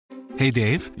Hey,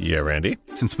 Dave. Yeah, Randy?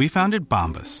 Since we founded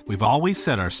Bombas, we've always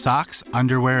said our socks,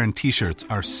 underwear, and T-shirts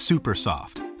are super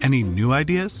soft. Any new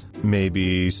ideas?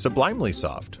 Maybe sublimely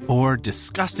soft. Or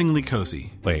disgustingly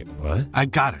cozy. Wait, what? I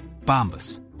got it.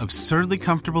 Bombas. Absurdly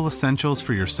comfortable essentials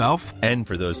for yourself And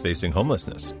for those facing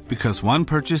homelessness. because one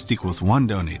purchased equals one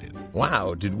donated.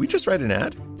 Wow, did we just write an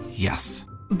ad? Yes.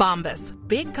 Bombas.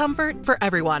 Big comfort for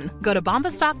everyone. Go to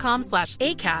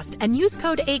bombas.com/ACAST and use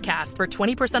code ACAST for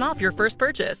 20% off your first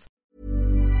purchase.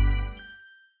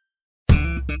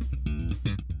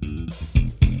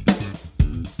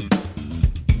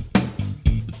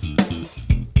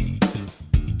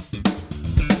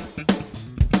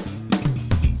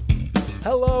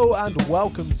 Hello and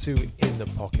welcome to In the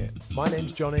Pocket. My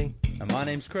name's Johnny. And my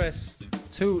name's Chris.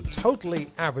 Two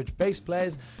totally average bass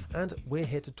players, and we're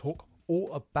here to talk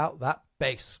all about that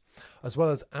bass, as well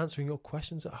as answering your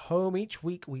questions at home. Each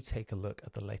week we take a look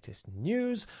at the latest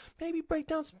news, maybe break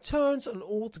down some turns, and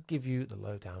all to give you the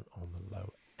lowdown on the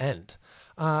low end.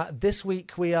 This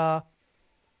week we are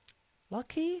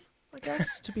lucky, I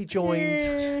guess, to be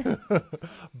joined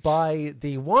by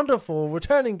the wonderful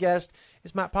returning guest.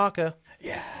 It's Matt Parker.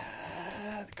 Yeah,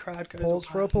 the crowd goes. Pause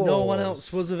for applause. No one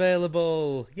else was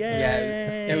available.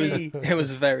 Yay! Yeah, it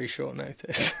was very short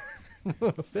notice.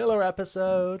 Filler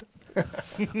episode.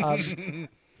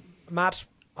 Matt,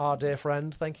 our dear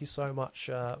friend, thank you so much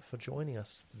for joining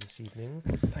us this evening.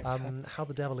 Thanks. How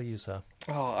the devil are you, sir?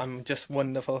 Oh, I'm just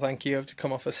wonderful, thank you. I've just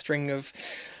come off a string of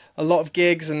a lot of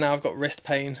gigs, and now I've got wrist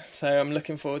pain, so I'm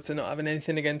looking forward to not having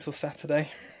anything again until Saturday.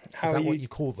 How Is are that you? what you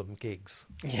call them, gigs?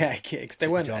 Yeah, gigs. They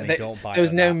weren't. Johnny, They, don't buy there was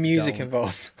that, no music don't.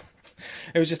 involved.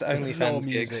 It was just There's OnlyFans no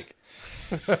gigs. music.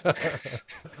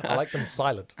 I like them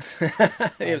silent.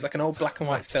 It was like an old black and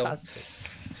white film. Fantastic.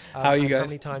 How are you How guys?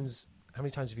 many times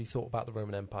have you thought about the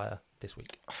Roman Empire this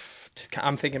week?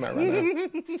 I'm thinking about it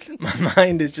right now. My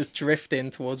mind is just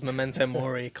drifting towards Memento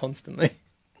Mori constantly.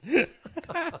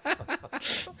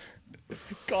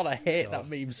 God, I hate that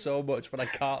meme so much, but I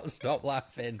can't stop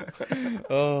laughing.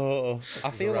 Oh,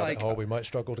 I feel like we might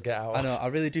struggle to get out. I know. I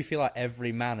really do feel like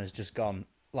every man has just gone,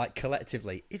 like,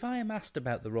 collectively. If I am asked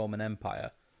about the Roman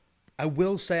Empire, I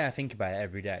will say I think about it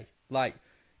every day. Like,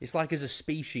 it's like as a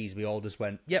species, we all just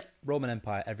went, "Yep, Roman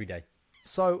Empire every day."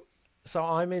 So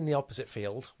I'm in the opposite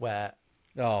field where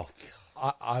Oh,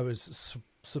 I was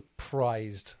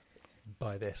surprised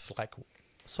by this. Like,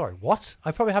 sorry, what?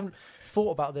 I probably haven't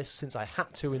thought about this since I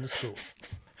had to in school.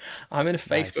 I'm in a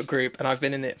Facebook Nice. group, and I've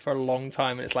been in it for a long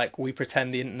time. And it's like we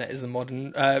pretend the internet is the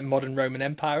modern Roman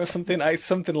Empire or something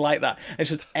like that. It's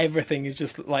just everything is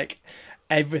just like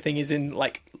everything is in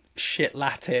like shit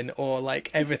Latin, or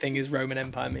like everything is Roman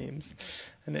Empire memes.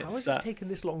 And How has it's this taken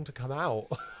this long to come out?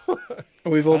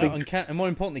 we've all I don't- been and more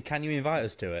importantly, can you invite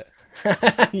us to it?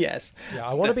 yes. Yeah,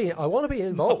 I want to be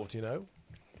involved. You know.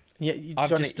 Yeah, I've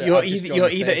Johnny, just you're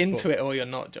joined either Facebook. into it or you're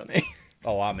not, Johnny.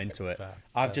 Oh, I'm into it. Fair,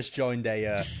 I've just joined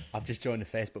a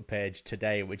Facebook page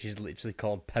today, which is literally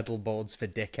called "Pedal Boards for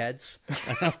Dickheads,"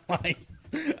 and I'm like,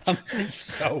 it's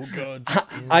so good.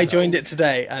 I joined it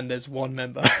today, and there's one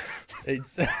member.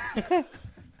 It's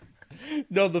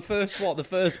no, the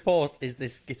first post is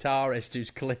this guitarist who's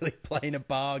clearly playing a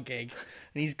bar gig,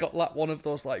 and he's got like one of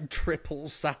those like triple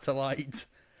satellite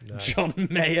John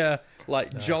Mayer,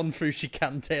 like John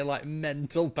Frusciante, like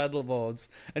mental pedal boards,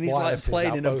 and he's Wireless like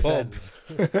playing out in a both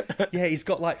pub. ends. Yeah, he's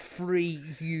got like 3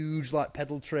 huge like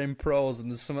pedal train pros,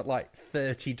 and there's something like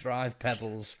 30 drive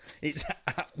pedals. It's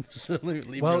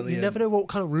absolutely Well, brilliant. you never know what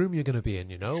kind of room you're going to be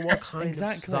in. You know what kind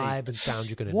Exactly. of vibe and sound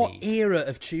you're going to What need. era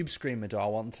of Tube Screamer do I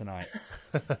want tonight?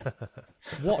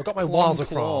 What I've got my clone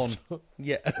Wazacraft. clone?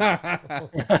 Yeah.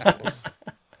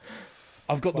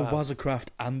 I've got the Wazacraft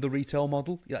and the retail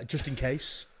model, yeah, just in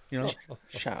case. You know,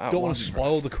 Shout out. don't one. want to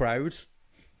spoil the crowd.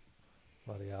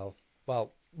 Bloody hell.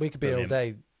 Well, we could be here all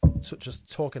Brilliant. day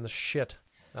just talking the shit.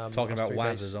 Talking us about three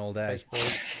Wazas all day. bass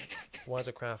boys.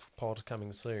 Wazercraft pod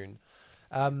coming soon.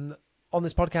 On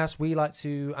this podcast, we like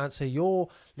to answer your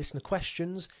listener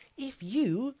questions. If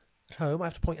you at home, I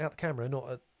have to point out the camera, not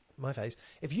at my face.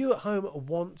 If you at home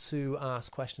want to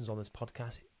ask questions on this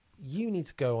podcast, you need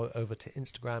to go over to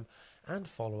Instagram and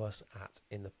follow us at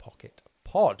In The Pocket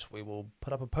Pod. We will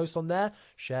put up a post on there,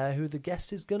 share who the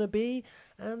guest is going to be,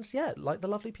 and yeah, like the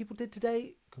lovely people did today,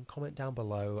 you can comment down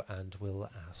below and we'll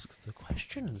ask the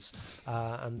questions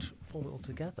and form it all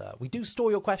together. We do store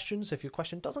your questions, so if your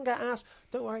question doesn't get asked,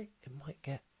 don't worry, it might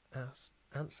get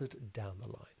answered down the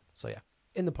line. So yeah,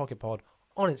 In The Pocket Pod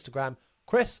on Instagram.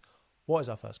 Chris, what is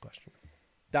our first question?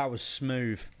 That was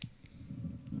smooth.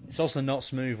 It's also not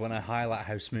smooth when I highlight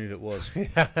how smooth it was.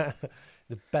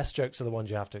 The best jokes are the ones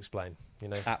you have to explain, you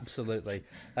know. Absolutely.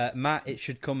 Matt, it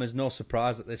should come as no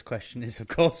surprise that this question is, of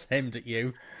course, aimed at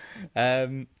you.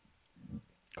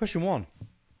 Question 1.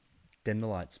 Dim the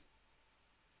lights.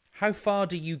 How far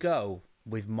do you go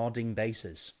with modding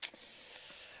basses?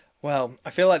 Well, I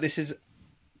feel like this is...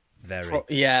 Very.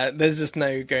 there's just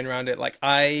no going around it. Like,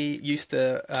 I used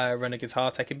to run a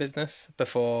guitar techie business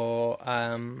before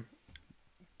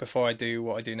I do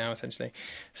what I do now, essentially.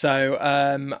 So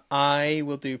I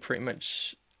will do pretty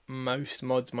much most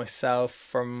mods myself,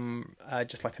 from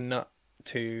just like a nut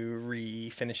to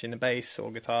refinishing a bass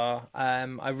or guitar.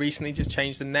 I recently just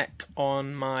changed the neck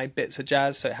on my Bits of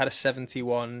Jazz, so it had a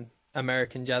 71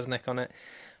 American jazz neck on it,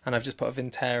 and I've just put a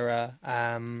Vintera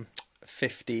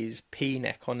 50s P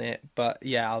neck on it. But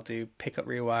yeah, I'll do pickup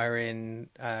rewiring,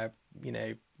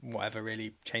 whatever,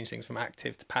 really change things from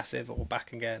active to passive or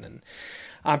back again. And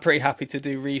I'm pretty happy to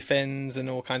do refins and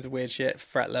all kinds of weird shit,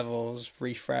 fret levels,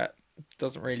 refret,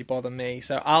 doesn't really bother me.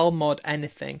 So I'll mod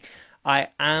anything. I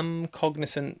am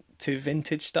cognizant to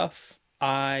vintage stuff.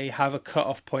 I have a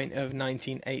cut-off point of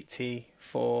 1980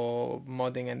 for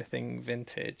modding anything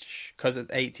vintage, because the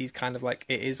 80s kind of like,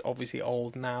 it is obviously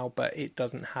old now, but it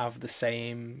doesn't have the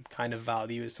same kind of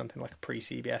value as something like a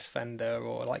pre-CBS Fender,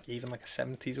 or like even like a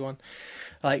 70s one.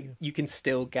 Like, you can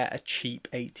still get a cheap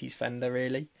 80s Fender,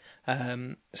 really.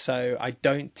 So I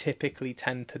don't typically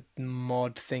tend to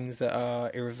mod things that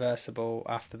are irreversible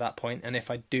after that point. And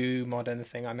if I do mod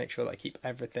anything, I make sure that I keep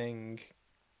everything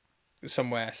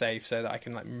somewhere safe so that I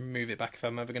can like move it back if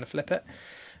I'm ever going to flip it.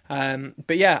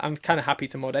 But yeah, I'm kind of happy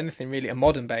to mod anything, really. A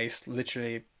modern bass,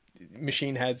 literally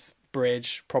machine heads,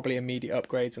 bridge, probably immediate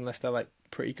upgrades unless they're like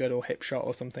pretty good, or hip shot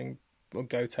or something, or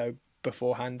Goto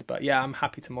beforehand. But yeah, I'm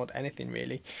happy to mod anything,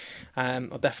 really.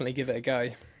 I'll definitely give it a go.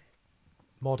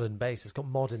 Modern bass, it's got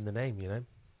mod in the name, you know.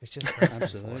 It's just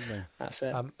Absolutely. That's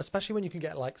it. Especially when you can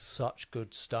get like such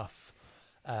good stuff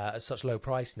at such low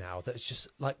price now, that it's just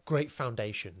like great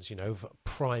foundations, you know,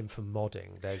 prime for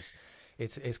modding.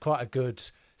 It's quite a good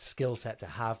skill set to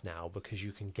have now, because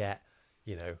you can get,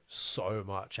 you know, so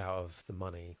much out of the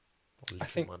money. I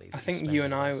think you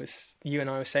and I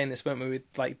were saying this, weren't we, with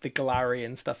like the Galari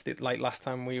and stuff, that like last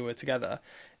time we were together.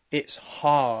 It's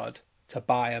hard to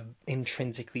buy a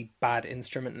intrinsically bad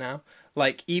instrument now.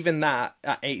 Like, even that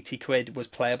at 80 quid was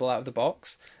playable out of the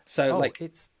box. So like,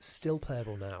 it's still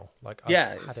playable now. Like,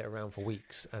 yeah, I've had it around for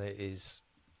weeks, and it is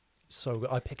so good.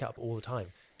 I pick it up all the time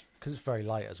because it's very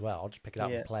light as well. I'll just pick it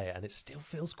up and play it, and it still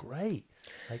feels great.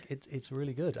 Like, it's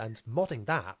really good. And modding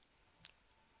that,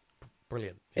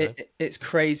 brilliant. It's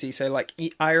crazy. So like,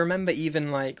 I remember even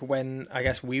like when I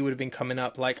guess we would have been coming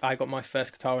up, like I got my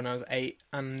first guitar when I was 8,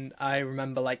 and I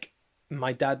remember like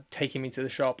my dad taking me to the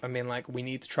shop and being like, we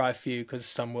need to try a few because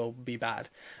some will be bad.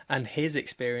 And his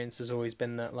experience has always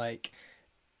been that like,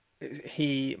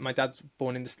 my dad's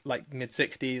born in the like mid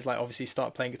 60s, like obviously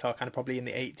started playing guitar kind of probably in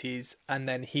the 80s, and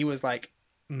then he was like,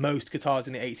 most guitars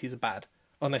in the 80s are bad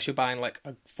unless you're buying like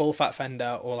a full fat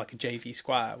Fender or like a JV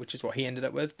Squire, which is what he ended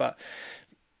up with. But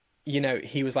you know,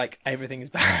 he was like, everything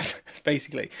is bad,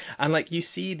 basically. And like, you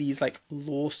see these like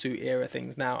lawsuit era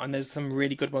things now, and there's some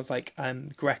really good ones like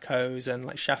Grecos and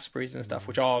like Shaftesbury's and stuff,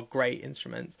 which are great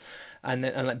instruments, and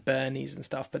like Bernies and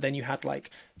stuff. But then you had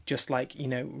like, just like, you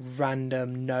know,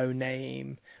 random no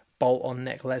name bolt-on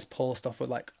neck Les Paul stuff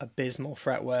with like abysmal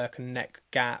fretwork and neck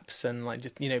gaps, and like,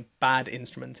 just, you know, bad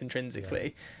instruments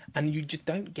intrinsically. And you just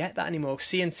don't get that anymore.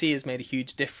 CNC has made a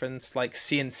huge difference. Like,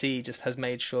 CNC just has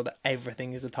made sure that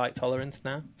everything is a tight tolerance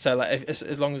now. So like,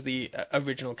 as long as the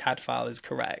original CAD file is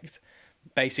correct,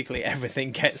 basically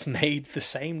everything gets made the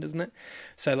same, doesn't it?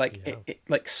 So like,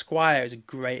 like Squire is a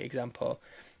great example.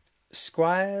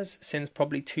 Squires since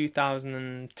probably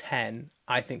 2010,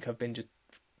 I think, have been just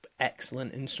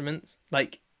excellent instruments.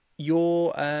 Like,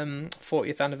 your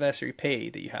 40th anniversary P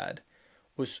that you had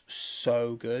was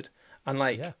so good, and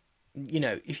like, you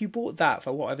know, if you bought that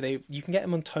for whatever you can get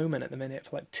them on Thomann at the minute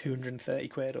for like 230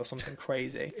 quid or something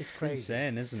crazy. It's crazy,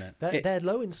 insane, isn't it? They're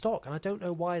low in stock, and I don't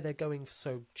know why they're going for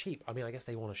so cheap. I mean, I guess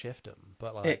they want to shift them,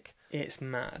 but like, it's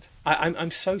mad.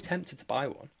 I'm so tempted to buy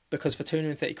one, because for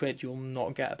 230 quid you'll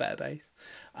not get a better bass.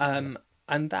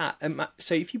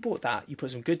 So if you bought that, you put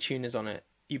some good tuners on it,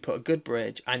 you put a good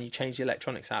bridge, and you change the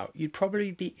electronics out, you'd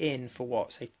probably be in for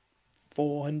what, say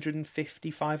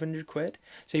 450, 500 quid.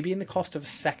 So you'd be in the cost of a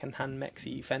second-hand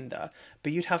Mexi Fender,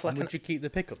 but you'd have like, would you keep the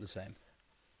pickup the same?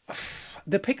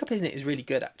 The pickup in it is really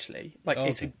good, actually. Like,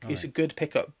 it's a good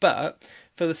pickup, but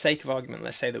for the sake of argument,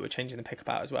 let's say that we're changing the pickup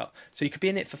out as well. So you could be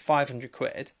in it for 500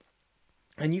 quid,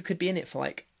 and you could be in it for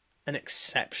like an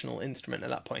exceptional instrument at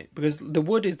that point, because the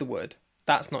wood is the wood.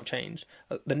 That's not changed.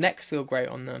 The necks feel great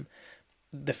on them.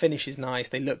 the finish is nice,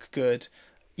 they look good.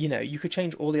 You know, you could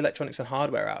change all the electronics and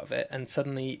hardware out of it, and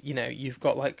suddenly, you know, you've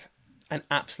got like an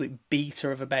absolute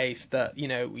beater of a bass that, you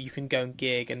know, you can go and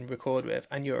gig and record with,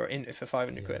 and you're in it for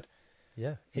 500 quid.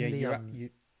 Yeah.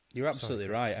 You're absolutely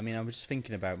right. I mean, I was just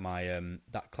thinking about my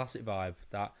that classic vibe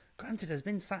that, granted, has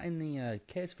been sat in the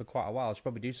case for quite a while. I should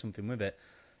probably do something with it.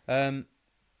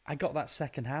 I got that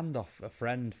second hand off a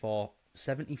friend for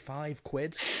 75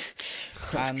 quid.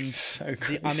 And so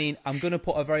I mean, I'm going to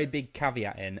put a very big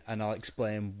caveat in, and I'll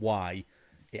explain why.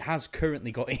 It has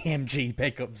currently got EMG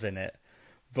pickups in it,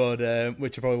 but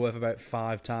which are probably worth about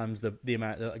 5 times the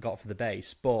amount that I got for the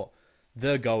bass. But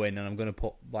they're going, and I'm going to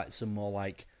put like some more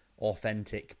like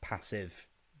authentic passive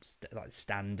like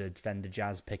standard Fender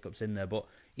Jazz pickups in there. But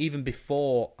even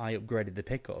before I upgraded the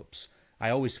pickups,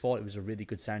 I always thought it was a really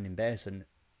good sounding bass, and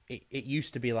it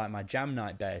used to be like my jam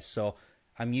night bass, so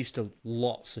I'm used to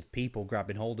lots of people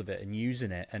grabbing hold of it and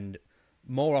using it, and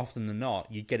more often than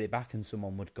not you'd get it back and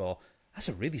someone would go, that's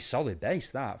a really solid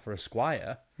bass that for a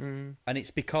Squier. And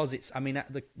it's because it's, I mean,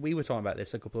 we were talking about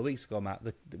this a couple of weeks ago, Matt,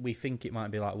 we think it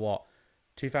might be like, what,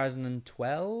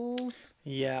 2012?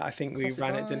 Yeah, I think we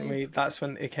ran it, didn't we? That's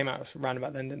when it came out around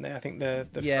about then, didn't they? I think the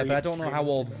yeah, but I don't know how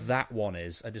old that one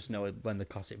is. I just know when the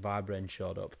classic Vibrain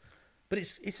showed up. But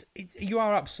it's you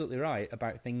are absolutely right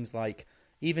about things like,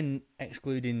 even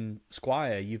excluding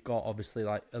Squier, you've got obviously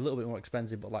like a little bit more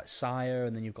expensive, but like Sire,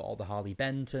 and then you've got all the Harley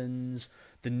Bentons.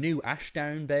 The new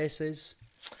Ashdown basses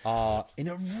are in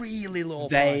a really low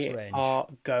price range. They are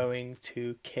going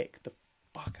to kick the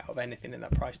fuck out of anything in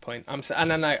that price point.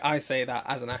 And I say that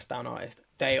as an Ashdown artist,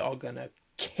 they are gonna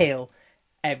kill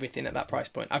everything at that price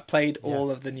point. I've played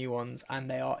all of the new ones, and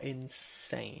they are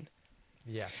insane.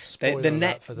 Yeah, spoiler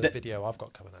alert for the video I've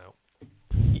got coming out.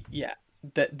 Yeah,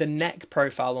 the neck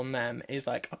profile on them is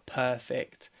like a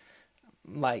perfect,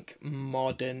 like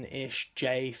modern-ish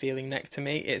J feeling neck to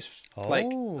me. It's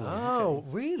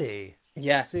really?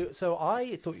 Yeah. So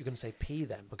I thought you were going to say P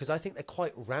then, because I think they're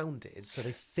quite rounded, so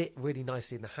they fit really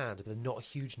nicely in the hand, but they're not a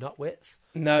huge nut width.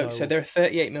 No, so they're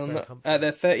 38 mil.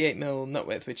 They're 38 mil nut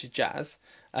width, which is jazz,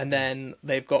 and then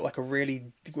they've got like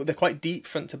they're quite deep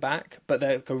front to back, but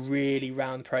they're like a really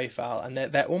round profile, and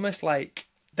they're almost like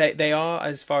they are,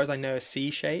 as far as I know, a C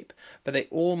shape, but they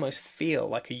almost feel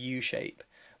like a U shape.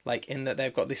 Like in that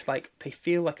they've got this, like, they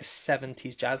feel like a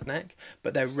 70s jazz neck,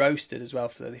 but they're roasted as well,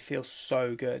 so they feel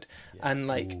so good. Yeah. And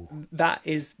like that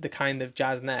is the kind of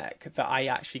jazz neck that I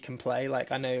actually can play.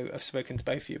 Like, I know I've spoken to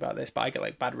both of you about this, but I get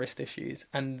like bad wrist issues,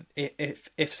 and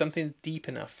if something's deep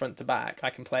enough front to back,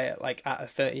 I can play it like at a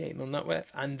 38 mil nut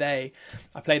width. And I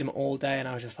played them all day, and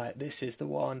I was just like, this is the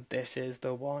one.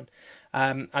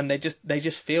 And they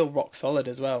just feel rock solid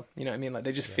as well. You know what I mean? Like,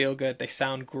 they just feel good. They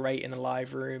sound great in a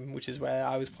live room, which is where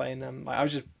I was playing them. Like, I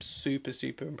was just super,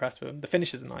 super impressed with them. The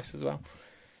finishes are nice as well.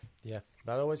 Yeah,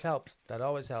 that always helps.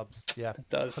 Yeah, it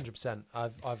does. 100%.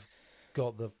 I've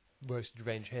got the roasted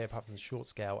range here, apart from the short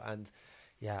scale, and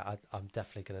yeah, I'm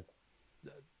definitely going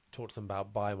to talk to them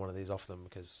about buying one of these off them,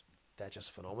 because they're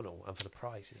just phenomenal, and for the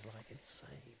price, it's like insane.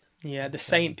 Yeah, the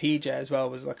Saint PJ as well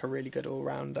was like a really good all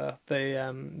rounder.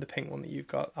 The pink one that you've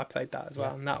got, I played that as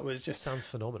well, and that was just sounds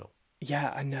phenomenal.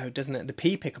 Yeah, I know, doesn't it? The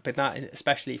P pickup in that,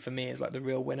 especially for me, is like the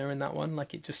real winner in that one.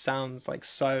 Like, it just sounds like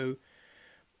so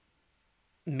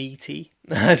meaty,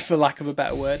 for lack of a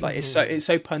better word. Like, it's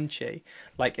so punchy.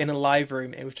 Like, in a live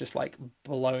room, it was just like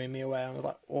blowing me away. I was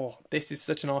like, oh, this is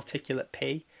such an articulate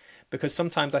P, because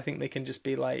sometimes I think they can just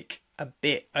be like a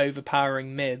bit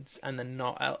overpowering mids and then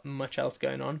not much else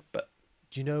going on. But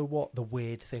do you know what the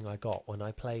weird thing I got when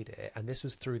I played it? And this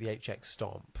was through the HX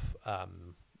Stomp,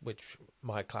 which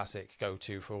my classic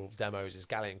go-to for all demos is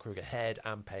Gallion Kruger Head,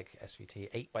 Ampeg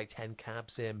SVT 8x10 cab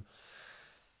sim.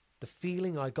 The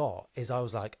feeling I got is I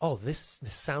was like, oh, this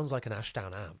sounds like an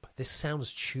Ashdown amp. This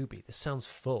sounds tubey. This sounds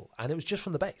full. And it was just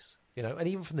from the bass, you know, and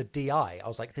even from the DI, I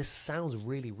was like, this sounds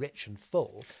really rich and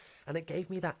full. And it gave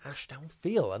me that Ashdown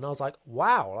feel. And I was like,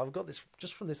 wow, I've got this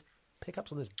just from this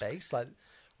pickups on this bass, like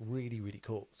really, really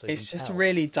cool. So it's just a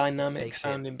really dynamic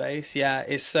sounding bass. Yeah,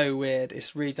 it's so weird.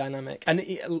 It's really dynamic. And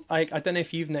I don't know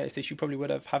if you've noticed this, you probably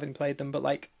would have, having played them, but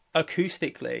like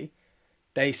acoustically,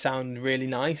 they sound really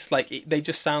nice. Like, they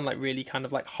just sound like really kind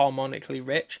of like harmonically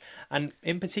rich. And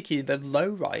in particular, the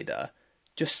Lowrider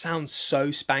just sounds so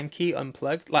spanky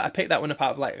unplugged. Like, I picked that one up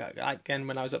out of like, again,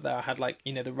 when I was up there, I had like,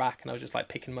 you know, the rack, and I was just like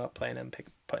picking them up, playing them,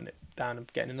 putting it down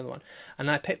and getting another one.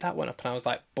 And I picked that one up, and I was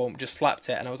like, boom, just slapped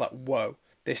it, and I was like, whoa,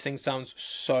 this thing sounds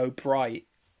so bright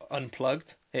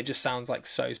unplugged. It just sounds like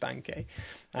so spanky.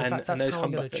 In fact, that's how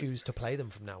I'm going to choose to play them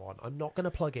from now on. I'm not going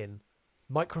to plug in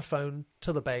microphone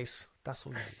to the bass. That's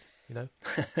all you need. You know,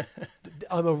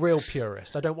 I'm a real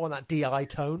purist. I don't want that DI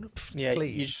tone. Pff, Yeah,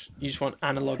 please. you just want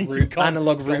analog room,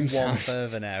 analog room one sound.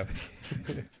 further now.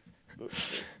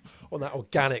 On that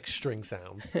organic string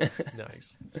sound.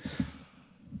 Nice.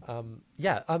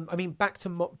 Yeah. I mean, back to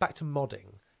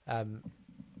modding.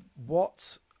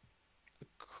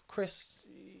 Chris?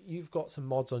 You've got some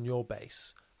mods on your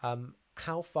base.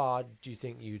 How far do you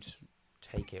think you'd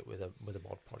take it with a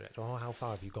mod project, or how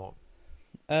far have you gone?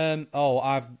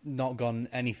 I've not gone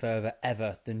any further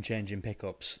ever than changing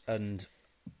pickups, and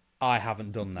I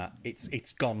haven't done that.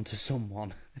 It's gone to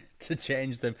someone to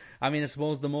change them. I mean, I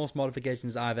suppose the most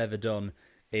modifications I've ever done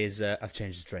is I've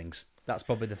changed the strings. That's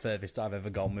probably the furthest I've ever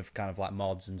gone with kind of like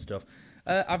mods and stuff.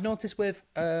 I've noticed with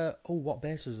what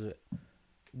bass was it?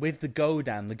 With the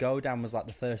Godan. The Godan was like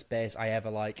the first bass I ever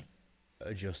like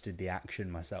adjusted the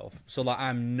action myself. So like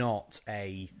I'm not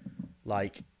a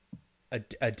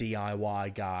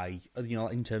DIY guy, you know,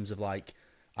 in terms of like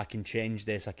I can change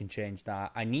this, I can change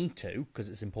that. I need to because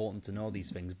it's important to know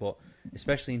these things, but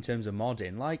especially in terms of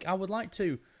modding, like I was going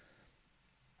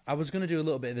to do a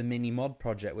little bit of a mini mod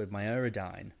project with my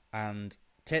Aerodyne and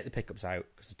take the pickups out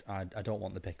because I don't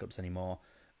want the pickups anymore,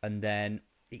 and then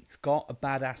it's got a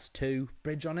Badass 2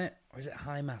 bridge on it, or is it a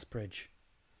high mass bridge?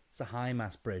 It's a high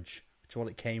mass bridge, which is what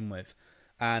it came with,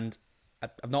 and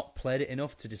I've not played it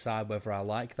enough to decide whether I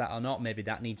like that or not. Maybe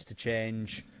that needs to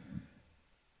change.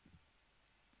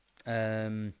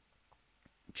 Tuners,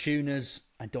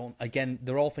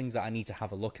 they're all things that I need to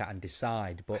have a look at and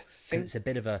decide, but it's a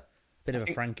bit of a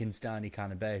Frankenstein-y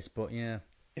kind of bass, but yeah.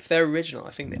 If they're original,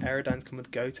 I think the Aerodynes come with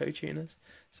Goto tuners,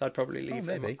 so I'd probably leave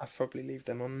them. Maybe. I'd probably leave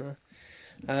them on there.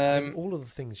 All of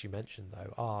the things you mentioned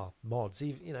though are mods.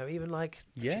 Even like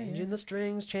changing the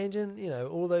strings, changing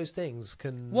all those things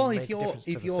can. Well, make a difference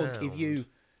to the sound.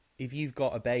 if you've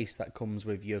got a bass that comes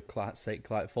with your classic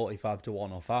like 45 to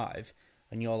 105,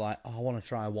 and you're like, I want to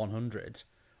try 100,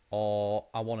 or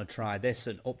I want to try this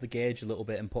and up the gauge a little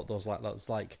bit and put those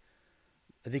like.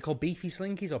 Are they called beefy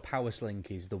slinkies or power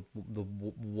slinkies? The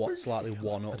slightly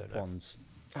one up ones.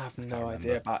 I have no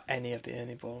idea about any of the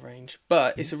Ernie Ball range,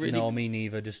 but it's a really... No, me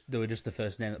neither. They were just the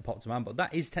first name that popped to mind. But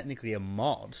that is technically a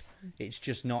mod. It's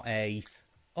just not a...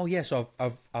 Oh, yeah, so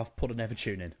I've put an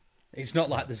Evertune in. It's not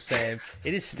like the same.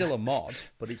 It is still a mod,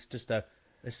 but it's just a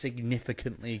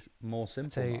significantly more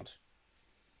simple mod.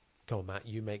 Go on, Matt.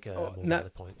 You make a more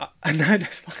valid point. No,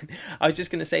 that's fine. I was just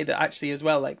going to say that actually as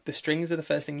well, like the strings are the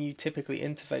first thing you typically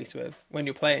interface with when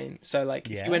you're playing. So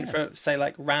like if you went from, say,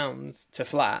 like rounds to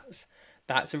flats,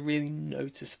 that's a really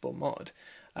noticeable mod.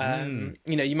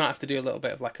 You might have to do a little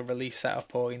bit of like a relief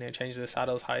setup or, change the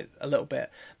saddles height a little bit.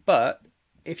 But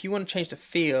if you want to change the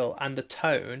feel and the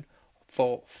tone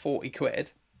for 40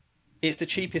 quid, it's the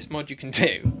cheapest mod you can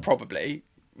do, probably,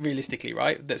 realistically,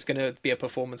 right? That's going to be a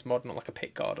performance mod, not like a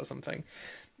pick guard or something.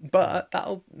 But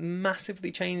that'll massively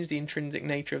change the intrinsic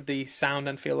nature of the sound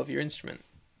and feel of your instrument.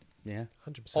 Yeah,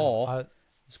 100%. Or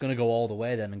it's going to go all the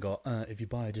way then and go, if you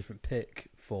buy a different pick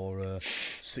for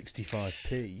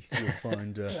 65p, you'll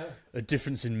find a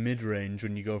difference in mid-range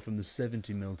when you go from the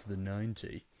 70mm to the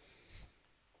 90.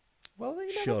 Well,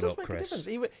 Shut that does up, make Chris. a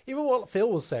difference. Even what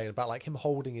Phil was saying about like him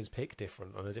holding his pick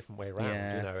different on a different way around.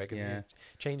 It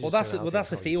changes.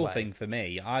 That's a feel thing for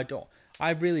me. I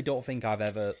really don't think I've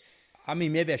ever. I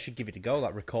mean, maybe I should give it a go.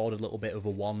 Like record a little bit of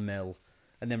a 1mm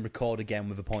and then record again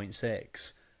with a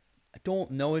 0.6. I don't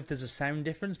know if there's a sound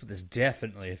difference, but there's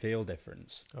definitely a feel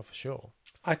difference. Oh, for sure.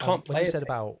 I can't play. When you said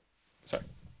about,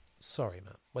 sorry,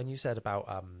 Matt. When you said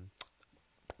about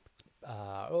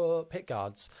pick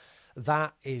guards,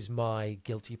 that is my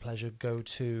guilty pleasure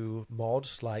go-to mod.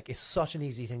 Like, it's such an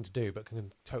easy thing to do, but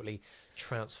can totally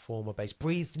transform a bass,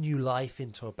 breathe new life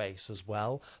into a bass as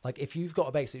well. Like, if you've got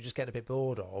a bass that you're just getting a bit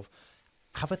bored of,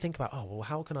 have a think about,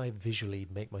 how can I visually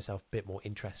make myself a bit more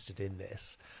interested in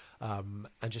this, and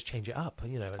just change it up.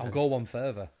 I'll go one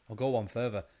further.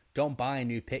 Don't buy a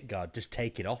new pick guard. Just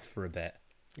take it off for a bit.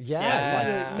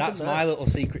 That's my little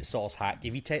secret sauce hack.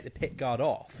 If you take the pick guard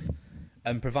off,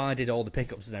 and provided all the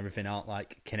pickups and everything aren't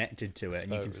like connected to it,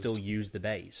 and you can still use the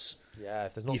bass. Yeah,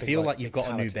 if there's you feel like you've got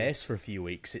a new bass for a few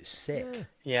weeks. It's sick.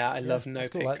 Yeah, I love no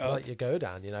pick guard. Like your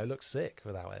Godan, looks sick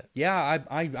without it. Yeah,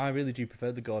 I really do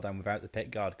prefer the Godan without the pick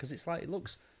guard because it's like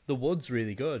the wood's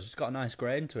really good. It's got a nice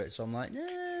grain to it, so I'm like,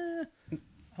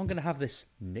 I'm gonna have this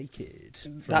naked.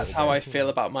 That's how I feel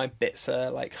about my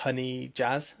Bitzer like honey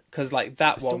jazz, because like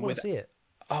that I one with. See it.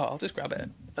 Oh, I'll just grab it.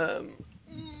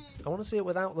 I want to see it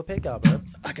without the pick guard, man.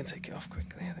 I can take it off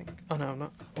quickly, I think. Oh no, I'm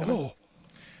not.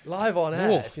 Live on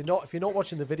air. If you're not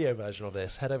watching the video version of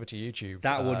this, head over to YouTube.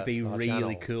 That would be really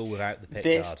channel. Cool without the pick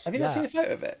guard. Have you not seen a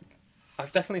photo of it?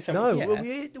 I've definitely sent No,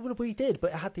 one. we did,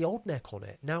 but it had the old neck on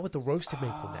it. Now with the roasted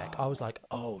maple neck, I was like,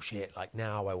 oh shit! Like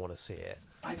now I want to see it.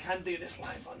 I can do this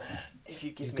live on air if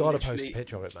you give You've me got to post a literally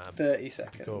picture of it, man. 30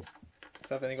 seconds. Cool.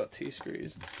 Because I've only got 2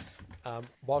 screws.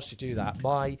 Whilst you do that,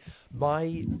 my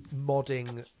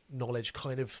modding knowledge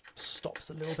kind of stops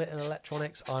a little bit in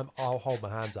electronics. I'll hold my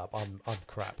hands up. I'm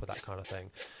crap with that kind of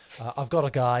thing. I've got a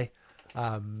guy,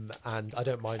 and I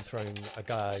don't mind throwing a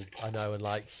guy I know and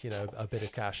like a bit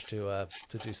of cash to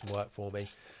do some work for me,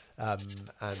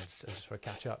 and just for a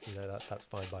catch up. That's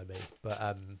fine by me.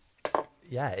 But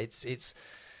yeah, it's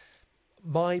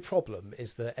my problem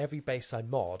is that every base I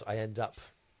mod, I end up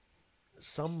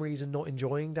some reason not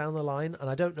enjoying down the line, and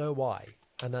I don't know why.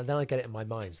 And then I get it in my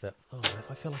mind that,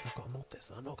 if I feel like I've got to mod this,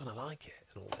 then I'm not going to like it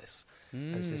and all this.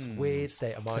 And it's this weird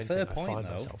state of mind fair thing point, I find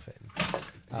though. myself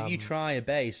in. If you try a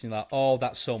bass and you're like, oh,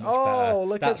 that's so much Oh, better.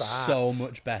 look at That's that. so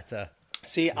much better.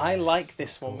 See, I like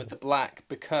this one with the black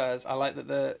because I like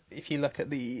that if you look at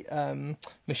the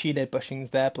Machine Head bushings,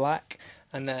 they're black.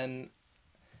 And then,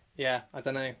 yeah, I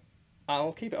don't know.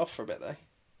 I'll keep it off for a bit, though.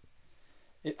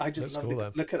 I just Looks love cool, the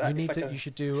though. look at that. You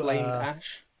should do flamed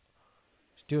ash.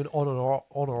 do an on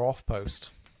or off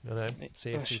post.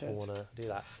 See if I people should. want to do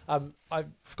that. I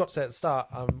forgot to say at the start,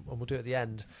 and we'll do it at the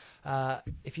end.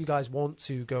 If you guys want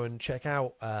to go and check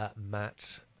out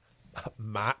Matt,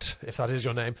 if that is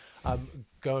your name,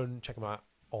 go and check him out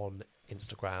on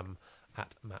Instagram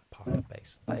at Matt Parker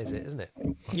Bass. That is it, isn't it?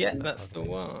 Yeah, Matt that's Parker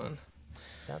the Bass. one.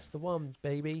 That's the one,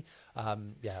 baby.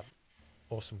 Yeah,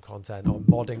 awesome content on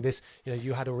modding. This,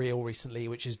 you had a reel recently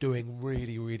which is doing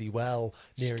really, really well,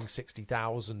 nearing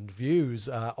 60,000 views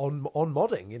on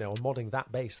modding. On modding that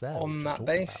bass there. we On just that talked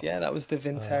base, about. yeah, that was the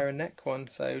Vintera neck one.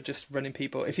 So just running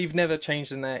people. If you've never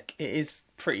changed the neck, it is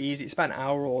pretty easy. It's about an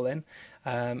hour all in,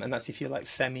 and that's if you're like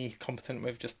semi-competent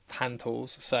with just hand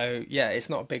tools. So yeah, it's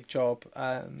not a big job.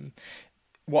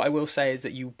 What I will say is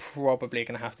that you probably are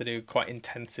going to have to do quite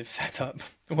intensive setup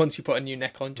once you put a new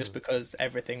neck on, just because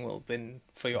everything will have been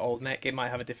for your old neck. It might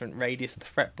have a different radius of the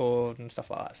fretboard and stuff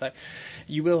like that. So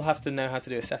you will have to know how to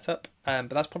do a setup. But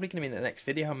that's probably going to be in the next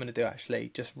video I'm going to do,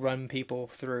 actually. Just run people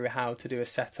through how to do a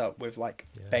setup with like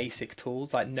basic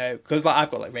tools. Because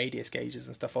I've got like radius gauges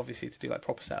and stuff, obviously, to do like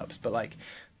proper setups. But like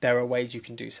there are ways you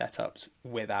can do setups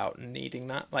without needing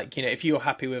that. Like, if you're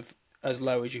happy with as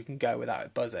low as you can go without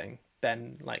it buzzing,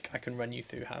 then like I can run you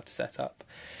through how to set up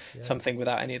something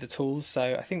without any of the tools.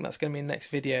 So I think that's going to be in the next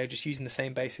video, just using the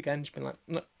same bass again, just being like,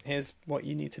 no, here's what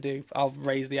you need to do. I'll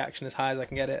raise the action as high as I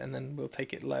can get it, and then we'll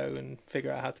take it low and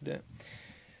figure out how to do it.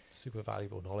 Super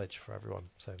valuable knowledge for everyone.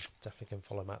 So definitely can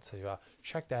follow Matt to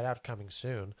check that out, coming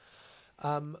soon.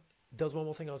 There was one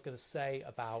more thing I was going to say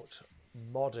about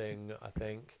modding, I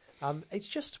think. It's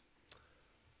just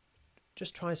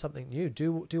try something new.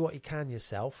 Do what you can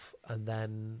yourself, and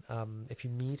then if you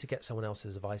need to get someone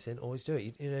else's advice in, always do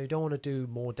it. You don't want to do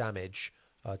more damage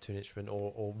to an instrument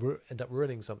or end up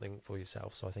ruining something for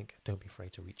yourself. So I think don't be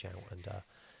afraid to reach out and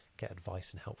get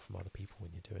advice and help from other people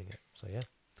when you're doing it. So yeah,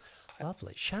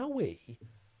 lovely. Shall we,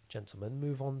 gentlemen,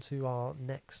 move on to our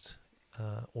next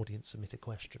audience submitted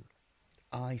question?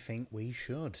 I think we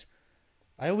should.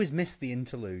 I always miss the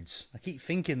interludes. I keep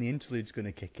thinking the interlude's going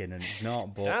to kick in, and it's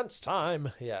not. But Dance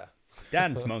time. Yeah.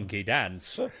 dance, monkey,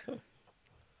 dance.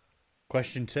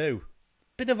 Question 2.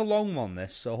 Bit of a long one,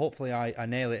 this, so hopefully I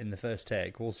nail it in the first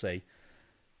take. We'll see.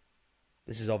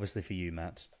 This is obviously for you,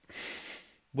 Matt.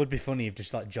 Would be funny if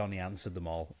just like Johnny answered them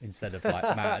all instead of like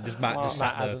Matt. Matt just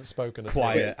sat there hasn't spoken.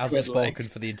 quiet, hasn't Twiddling. spoken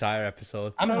for the entire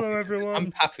episode. Hello, everyone.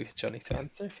 I'm happy for Johnny to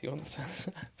answer if he wants to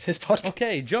answer. It's his podcast.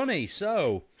 Okay, Johnny.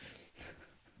 So,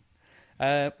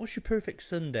 what's your perfect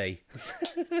Sunday?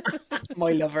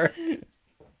 My lover.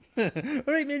 All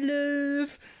right, my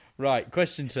love. Right,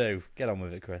 question 2. Get on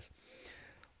with it, Chris.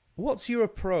 What's your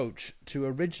approach to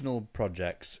original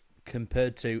projects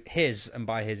compared to his, and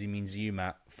by his he means you,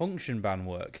 Matt, function band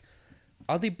work?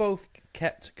 Are they both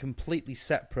kept completely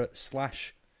separate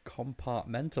 /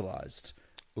 compartmentalized?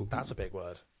 Ooh, that's a big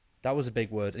word. That was a big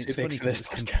word. Too It's big funny for because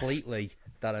this it's podcast. completely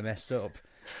that I messed up.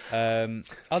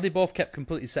 Are they both kept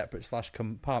completely separate /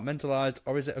 compartmentalized,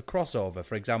 or is it a crossover?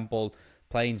 For example,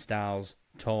 playing styles,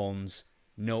 tones,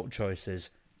 note choices,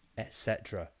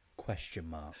 etc. Question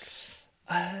mark.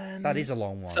 That is a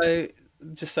long one. So,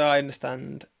 just so I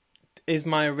understand, is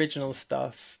my original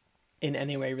stuff in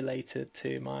any way related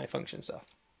to my function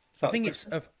stuff? I think it's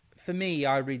for me.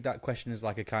 I read that question as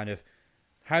like a kind of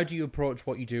how do you approach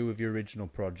what you do with your original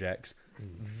projects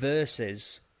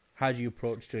versus how do you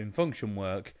approach doing function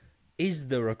work? Is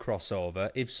there a crossover?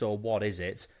 If so, what is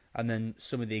it? And then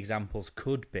some of the examples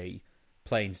could be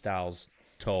playing styles,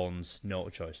 tones,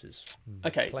 note choices.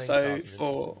 Okay, Playing so styles is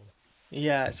for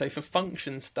interesting. so for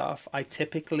function stuff, I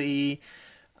typically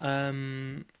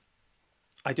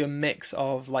I do a mix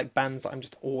of like bands that I'm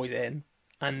just always in,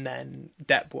 and then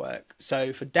dep work.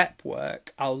 So for dep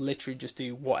work, I'll literally just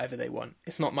do whatever they want.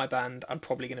 It's not my band. I'm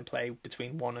probably going to play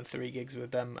between 1 and 3 gigs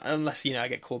with them, unless I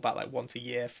get called back like once a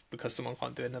year because someone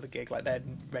can't do another gig, like their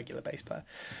regular bass player.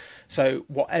 So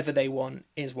whatever they want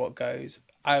is what goes.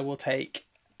 I will take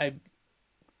a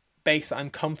bass that I'm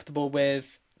comfortable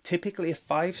with, typically a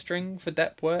 5-string for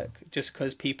dep work, just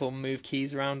because people move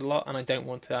keys around a lot, and I don't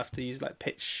want to have to use like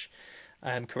pitch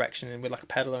correction with like a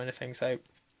pedal or anything. So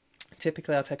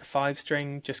typically I'll take a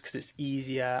 5-string just because it's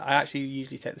easier. I actually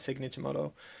usually take the signature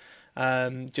model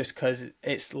just because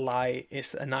it's light,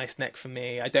 it's a nice neck for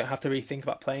me. I don't have to really think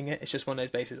about playing it. It's just one of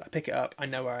those basses. I pick it up, I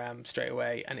know where I am straight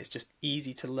away, and it's just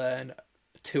easy to learn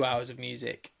 2 hours of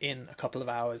music in a couple of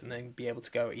hours and then be able to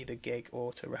go either gig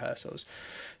or to rehearsals.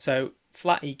 So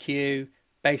flat EQ,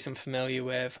 bass I'm familiar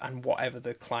with, and whatever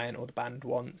the client or the band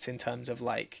wants in terms of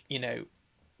like,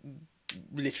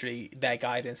 literally their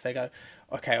guidance. They go,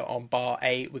 okay, on bar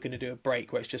 8 we're going to do a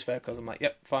break where it's just vocals. I'm like,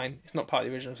 yep, fine, it's not part of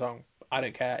the original song, I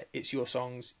don't care, it's your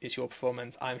songs, it's your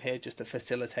performance, I'm here just to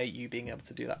facilitate you being able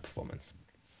to do that performance.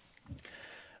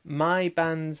 My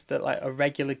bands that like are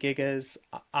regular giggers,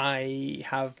 I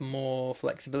have more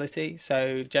flexibility,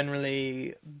 so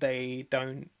generally they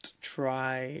don't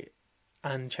try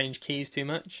and change keys too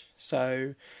much,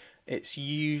 so it's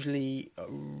usually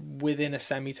within a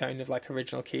semitone of like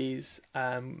original keys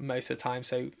most of the time.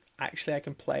 So actually I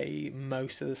can play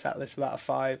most of the set list without a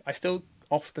 5. I still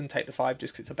often take the 5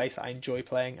 just because it's a bass that I enjoy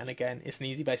playing, and again it's an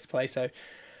easy bass to play so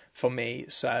for me,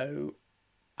 so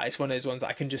it's one of those ones that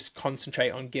I can just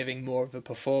concentrate on giving more of a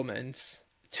performance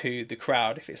to the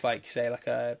crowd if it's like, say, like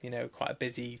a quite a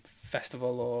busy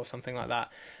festival or something like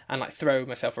that, and like throw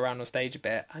myself around on stage a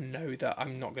bit and know that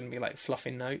I'm not going to be like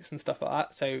fluffing notes and stuff like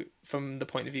that. So from the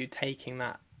point of view taking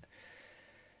that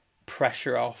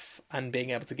pressure off and being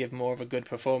able to give more of a good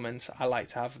performance, I like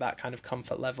to have that kind of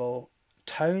comfort level.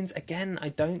 Tones, again, I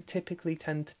don't typically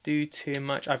tend to do too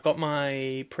much. I've got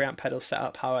my preamp pedal set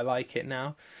up how I like it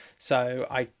now, so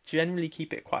I generally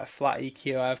keep it quite a flat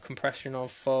EQ. I have compression on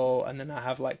full, and then I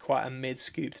have like quite a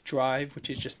mid-scooped drive,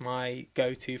 which is just my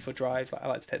go-to for drives. Like, I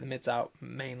like to take the mids out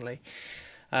mainly.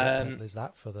 What pedal is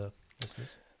that for the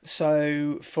listeners?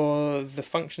 So for the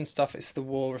function stuff, it's the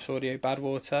Walrus Audio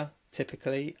Badwater,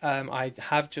 typically. I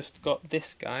have just got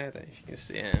this guy. I don't know if you can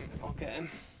see him. I'll get him.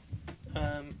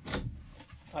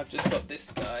 I've just got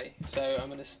this guy, so I'm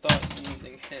going to start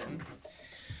using him.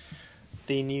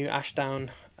 The new Ashdown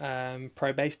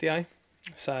Pro Bass DI.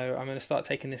 So I'm going to start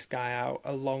taking this guy out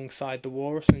alongside the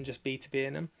Walrus and just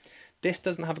B2Bing him. This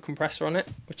doesn't have a compressor on it,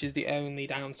 which is the only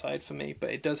downside for me,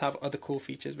 but it does have other cool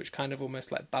features which kind of almost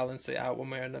like balance it out one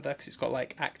way or another, because it's got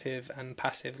like active and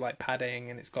passive like padding,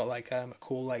 and it's got like a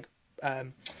cool like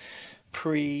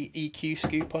pre-EQ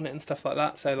scoop on it and stuff like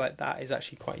that. So like that is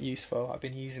actually quite useful. I've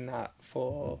been using that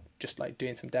for just like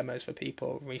doing some demos for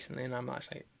people recently, and I'm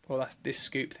actually, this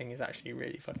scoop thing is actually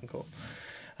really fucking cool.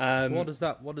 So what does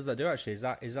that do actually? Is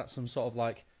that some sort of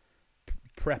like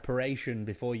preparation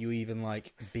before you even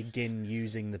like begin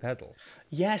using the pedal?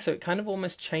 Yeah, so it kind of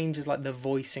almost changes like the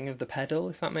voicing of the pedal,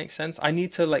 if that makes sense. I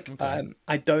need to like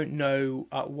I don't know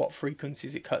at what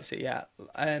frequencies it cuts it yet,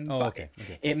 but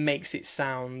it makes it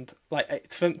sound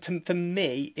like for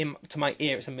me, to my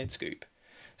ear, it's a mid scoop.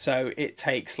 So it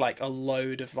takes like a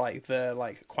load of like the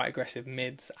like quite aggressive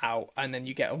mids out, and then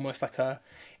you get almost like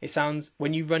it sounds,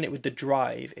 when you run it with the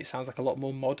drive, it sounds like a lot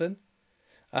more modern.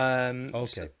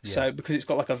 So because it's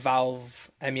got like a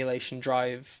valve emulation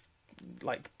drive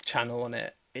like channel on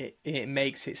it, it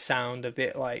makes it sound a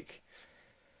bit like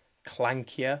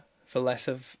clankier, for lack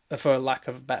of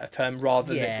a better term,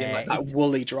 rather than it being like that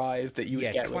woolly drive that you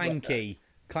would get. Clanky.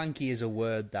 Clanky is a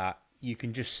word that you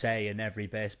can just say and every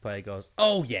bass player goes,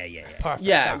 oh yeah. Perfect.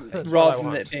 Yeah, rather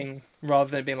than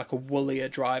it being like a woollier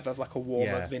drive of like a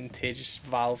warmer vintage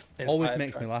valve. Always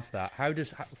makes me laugh that.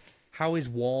 How is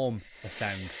warm a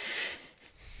sound?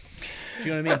 Do you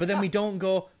know what I mean? But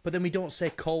then we don't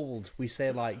say cold. We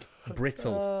say like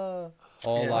brittle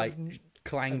or like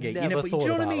clangy. But do you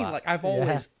know what I mean? Like I've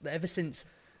always, ever since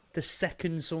the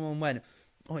second someone went,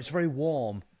 oh, it's very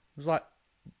warm, I was like,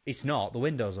 it's not. The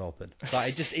window's open.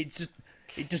 Like it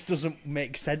just doesn't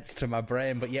make sense to my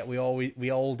brain. But yet we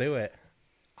all do it.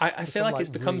 I feel like it's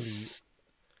become. Really...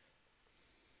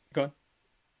 Go on.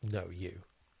 No, you.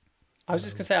 I was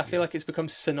just gonna say, I feel like it's become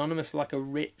synonymous with like a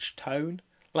rich tone.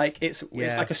 Like it's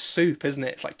like a soup, isn't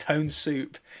it? It's like tone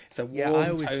soup. It's a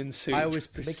warm tone soup. I always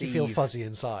make you feel fuzzy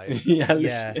inside.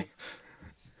 Yeah.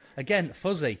 Again,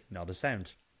 fuzzy, not a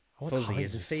sound. I want Fuzzy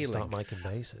is a Heinz to start feeling. making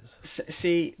bases.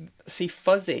 See,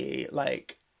 fuzzy.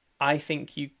 Like, I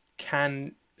think you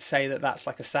can say that that's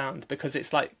like a sound because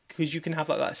it's like because you can have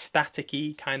like that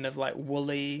staticky kind of like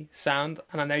woolly sound,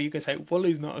 and I know you can say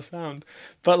woolly's not a sound,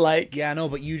 but like Yeah, I know,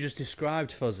 but you just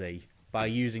described fuzzy by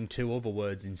using two other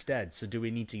words instead. So do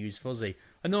we need to use fuzzy?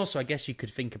 And also, I guess you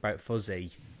could think about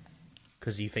fuzzy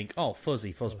because you think, oh,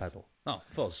 fuzzy, fuzz pedal. Oh,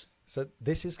 fuzz. So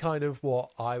this is kind of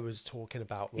what I was talking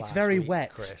about last It's very week,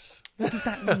 wet. Chris. What does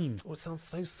that mean? Oh, it sounds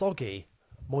so soggy.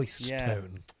 Moist Yeah.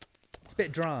 tone. It's a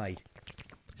bit dry.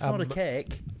 It's not a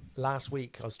cake. Last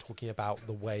week I was talking about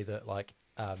the way that like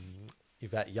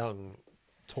Yvette Young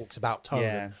talks about tone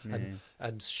Yeah,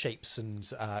 and shapes and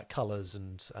colours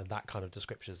and that kind of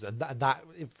descriptions. And that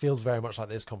it feels very much like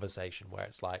this conversation where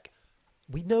it's like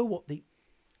we know what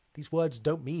these words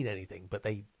don't mean anything, but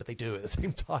they do at the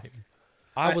same time.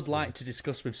 I would like to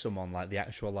discuss with someone like the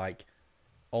actual like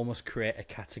almost create a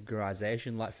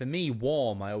categorization. Like for me,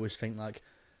 warm, I always think like,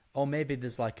 oh, maybe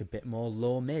there's like a bit more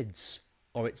low mids,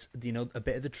 or it's a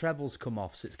bit of the trebles come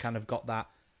off, so it's kind of got that.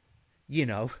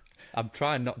 I'm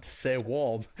trying not to say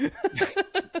warm. Maybe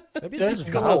it's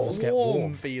because valves get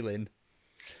warm. Feeling.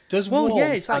 does Well, warm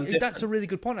yeah, it's sound like that's a different? really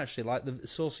good point actually. Like the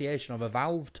association of a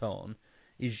valve tone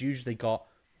is usually got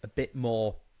a bit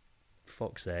more,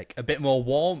 fuck's sake, a bit more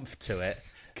warmth to it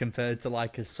compared to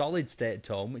like a solid state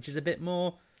tone, which is a bit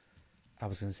more. I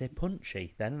was going to say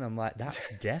punchy then, and I'm like,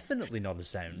 that's definitely not a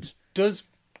sound. Does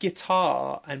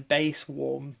guitar and bass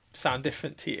warm sound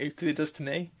different to you? Because it does to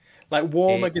me. Like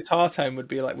warmer guitar tone would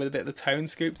be like with a bit of the tone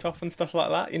scooped off and stuff like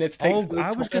that. To take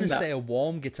I was going to say a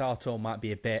warm guitar tone might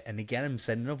be a bit, and again I'm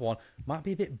saying another one, might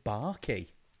be a bit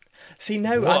barky. See,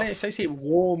 no, I don't associate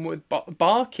warm with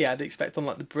barky. I'd expect on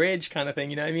like the bridge kind of thing.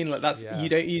 You know what I mean? Like that's you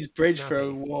don't use bridge for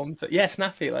a warm. Yeah,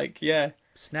 snappy. Like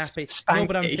Snappy. Spanky. No,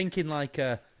 but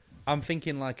I'm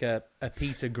thinking like a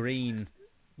Peter Green,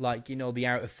 like the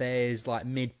out of phase, like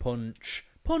mid punch.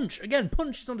 Punch again.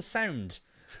 Punch is not a sound.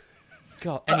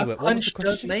 God. Anyway, a what was the punch does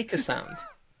question? make a sound.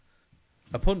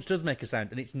 A punch does make a sound,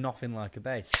 and it's nothing like a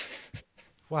bass.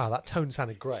 Wow, that tone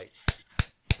sounded great.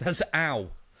 That's ow.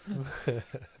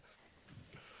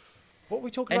 What were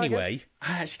we talking about again? Anyway,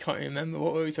 I actually can't remember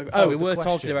what were we talking about. we were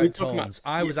question. talking We about were talking tones.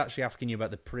 about- I was actually asking you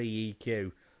about the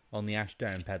pre-EQ on the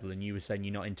Ashdown pedal, and you were saying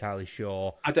you're not entirely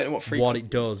sure I don't know what what frequency it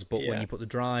does, but when yeah. you put the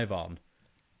drive on,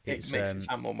 it it's makes it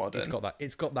sound more modern.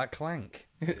 It's got that clank.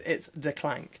 It's the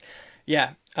clank.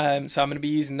 Yeah. So I'm going to be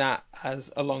using that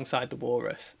as alongside the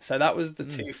Walrus. So that was the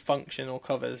two functional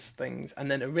covers things,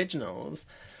 and then originals.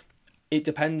 It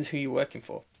depends who you're working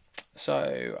for.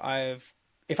 So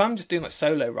if I'm just doing like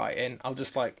solo writing, I'll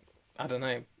just like I don't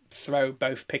know, throw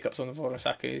both pickups on the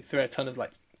Vorosaku, throw a ton of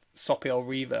like soppy old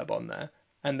reverb on there,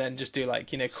 and then just do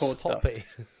like chord stuff.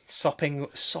 Sopping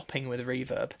with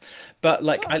reverb, but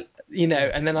like and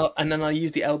then I'll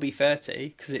use the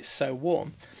LB30 because it's so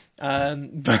warm.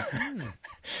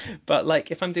 But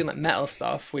like if I'm doing like metal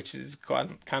stuff, which is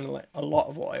kind of like a lot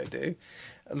of what I do,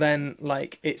 then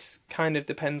like it's kind of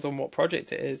depends on what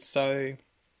project it is. So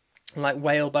like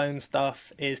whalebone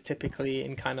stuff is typically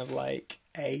in kind of like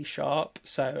A sharp.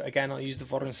 So again, I'll use the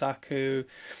Vorosaku.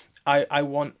 I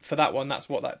want for that one, that's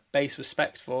what that bass was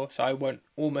spec'd for. So I want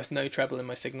almost no treble in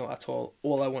my signal at all.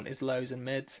 All I want is lows and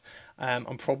mids.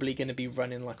 I'm probably going to be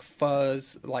running like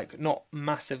fuzz, like not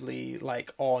massively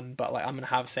like on, but like I'm going to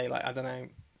have say like I don't know,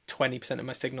 20% of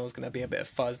my signal is going to be a bit of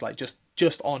fuzz, like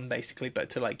just on basically,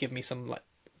 but to like give me some like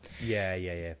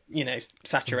Yeah.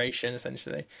 saturation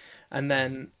essentially, and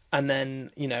then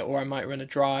or I might run a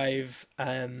drive.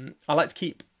 I like to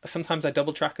keep. Sometimes I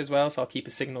double track as well, so I'll keep a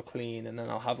signal clean, and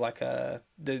then I'll have like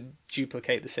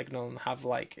duplicate the signal and have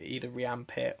like either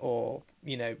reamp it or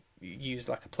use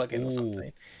like a plugin or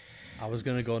something. I was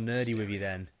going to go nerdy with you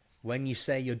then. When you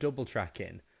say you're double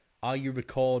tracking, are you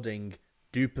recording,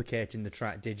 duplicating the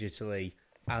track digitally,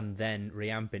 and then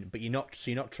reamping? But you're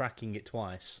not tracking it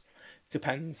twice.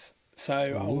 Depends.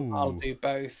 So I'll do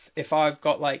both. If I've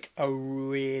got like a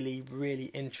really, really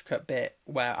intricate bit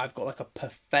where I've got like a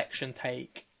perfection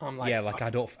take, I'm like,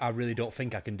 I really don't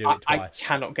think I can do it twice. I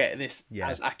cannot get this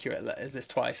as accurate as this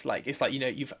twice. Like it's like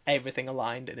you've everything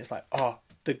aligned, and it's like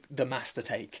the master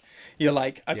take. You're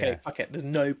like, okay, fuck it. There's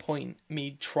no point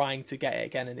me trying to get it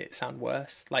again and it sound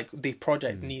worse. Like the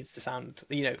project needs to sound.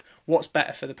 What's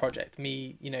better for the project?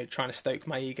 Me, trying to stoke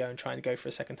my ego and trying to go for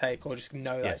a second take, or just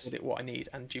know that I did it what I need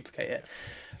and duplicate it.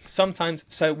 Sometimes.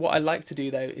 So what I like to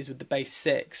do though is with the bass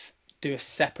 6, do a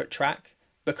separate track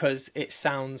because it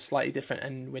sounds slightly different.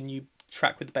 And when you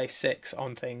track with the bass 6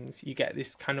 on things, you get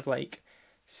this kind of like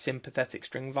sympathetic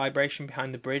string vibration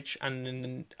behind the bridge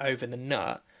and over the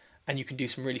nut, and you can do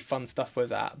some really fun stuff with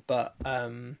that. But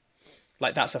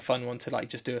like that's a fun one to like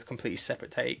just do a completely separate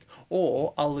take,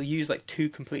 or I'll use like 2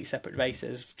 complete separate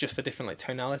basses just for different like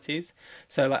tonalities.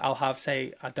 So like I'll have,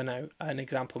 say, I don't know, an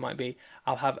example might be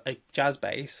I'll have a jazz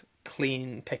bass,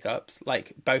 clean pickups,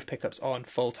 like both pickups on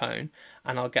full tone,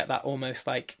 and I'll get that almost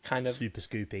like kind of super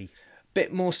scoopy,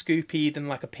 bit more scoopy than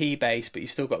like a P bass, but you've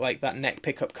still got like that neck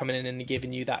pickup coming in and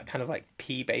giving you that kind of like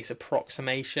P bass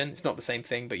approximation. It's not the same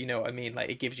thing, but you know what I mean. Like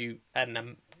it gives you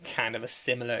kind of a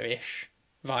similar-ish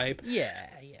vibe. Yeah.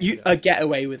 A get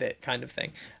away with it kind of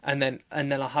thing. And then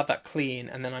I'll have that clean,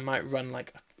 and then I might run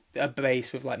like a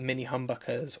bass with like mini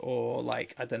humbuckers, or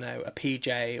like, I don't know, a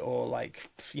PJ, or like,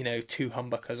 you know, 2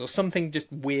 humbuckers or something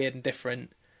just weird and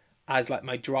different as like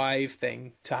my drive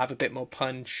thing to have a bit more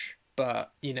punch,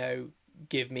 but you know,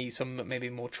 give me some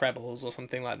maybe more trebles or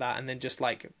something like that, and then just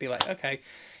like be like, okay,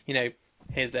 you know,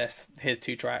 here's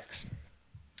 2 tracks.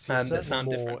 So that certainly sound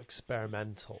more different.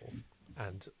 Experimental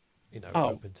and, you know, Oh,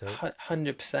 open to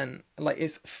 100%. Like,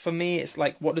 it's, for me, it's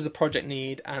like, what does a project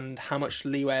need and how much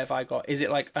leeway have I got? Is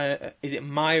it like, is it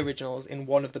my originals in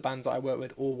one of the bands that I work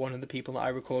with, or one of the people that I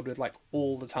record with like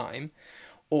all the time?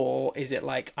 Or is it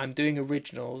like I'm doing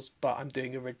originals, but I'm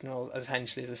doing originals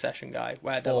essentially as a session guy,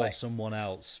 where they're for like someone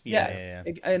else. Yeah.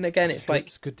 And again, it's like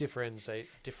it's good what? Difference. That's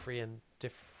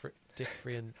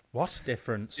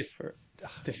not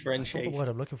the differentiation. word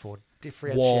I'm looking for.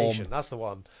 Differentiation. Warm. That's the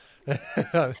one.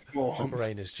 My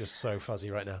brain is just so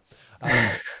fuzzy right now.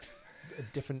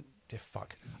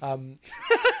 Fuck.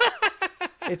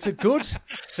 It's a good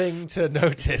thing to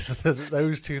notice that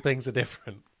those 2 things are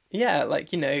different. Yeah,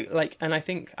 like, you know, like, and I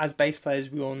think as bass players,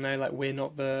 we all know, like, we're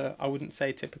not I wouldn't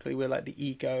say typically we're like the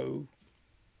ego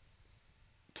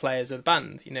players of the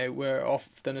band. You know, we're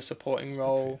often a supporting Speak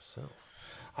role. for yourself.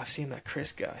 I've seen that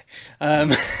Chris guy.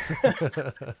 Don't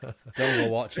go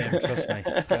watch him, trust me.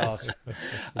 God.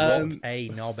 What a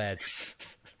knobhead.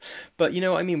 But you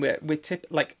know what I mean? We're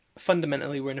like,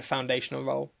 fundamentally, we're in a foundational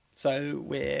role. So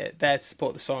we're there to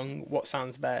support the song, what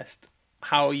sounds best.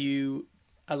 How are you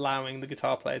allowing the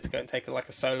guitar player to go and take like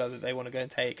a solo that they want to go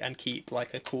and take, and keep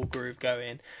like a cool groove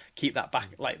going, keep that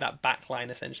back line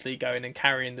essentially going and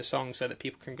carrying the song so that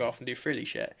people can go off and do frilly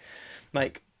shit.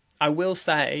 Like, I will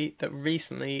say that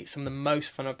recently some of the most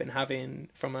fun I've been having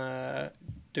from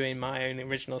doing my own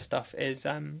original stuff is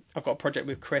I've got a project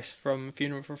with Chris from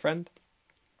Funeral for a Friend.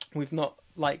 I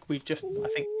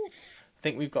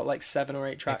think we've got like 7 or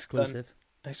 8 tracks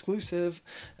exclusive.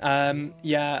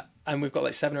 Yeah, and we've got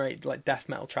like 7 or 8 like death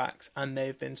metal tracks, and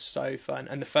they've been so fun.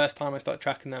 And the first time I started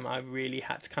tracking them, I really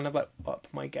had to kind of like up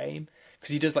my game,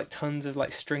 because he does like tons of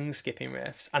like string skipping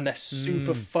riffs, and they're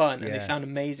super fun and they sound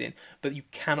amazing, but you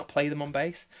cannot play them on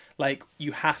bass. Like,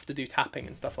 you have to do tapping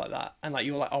and stuff like that, and like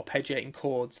you're like arpeggiating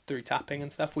chords through tapping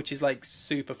and stuff, which is like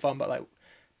super fun. But like,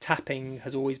 tapping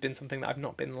has always been something that I've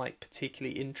not been like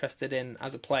particularly interested in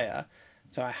as a player.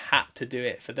 So I had to do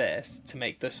it for this to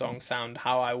make the song sound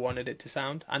how I wanted it to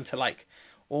sound, and to like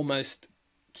almost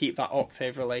keep that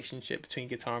octave relationship between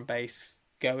guitar and bass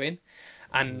going.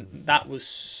 And that was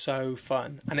so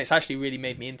fun. And it's actually really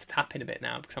made me into tapping a bit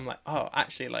now, because I'm like, oh,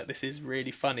 actually, like, this is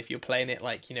really fun if you're playing it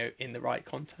like, you know, in the right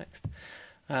context.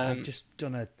 I've just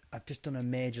done a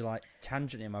major like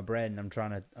tangent in my brain. I'm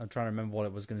trying to remember what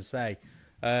it was going to say.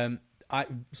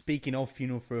 Speaking of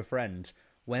Funeral for a Friend,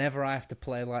 whenever I have to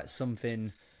play like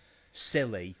something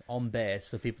silly on bass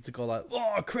for people to go like,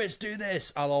 "Oh, Chris, do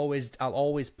this," I'll always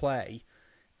play.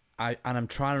 And I'm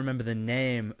trying to remember the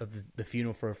name of the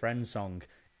Funeral for a Friend song.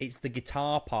 It's the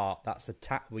guitar part that's a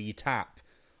tap where you tap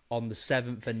on the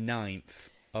 7th and 9th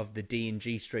of the D and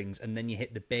G strings, and then you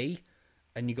hit the B,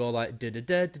 and you go like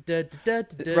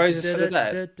Roses for the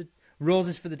Dead.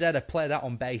 Roses for the Dead. I play that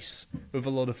on bass with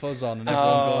a load of fuzz on, and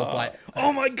everyone goes like,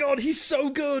 "Oh my god, he's so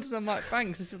good!" And I'm like,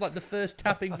 "Thanks. This is like the first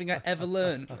tapping thing I ever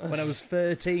learned when I was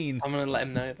 13." I'm gonna let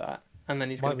him know that, and then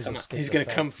he's gonna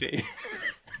come for you.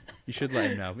 You should let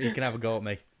him know. He can have a go at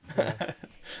me.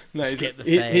 No, Skip the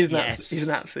fate, he's yes. an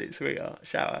absolute sweetheart.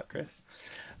 Shout out, Chris.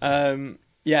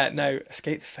 Yeah, no,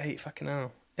 Escape the Fate. Fucking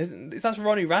hell. That's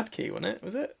Ronnie Radke, wasn't it?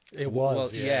 Was it? It was. Well,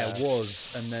 yeah, it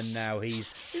was. And then now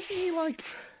isn't he like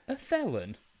a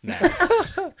felon? No.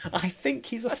 I think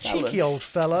he's a felon. Cheeky old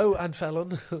fellow and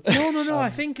felon. No.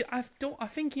 I think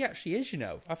he actually is. You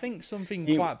know, I think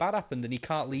something quite bad happened, and he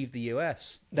can't leave the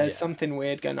US. There's something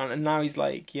weird going on, and now he's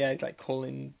like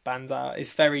calling bands out.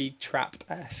 It's very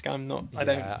Trapped-esque. I don't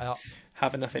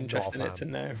have enough interest in it to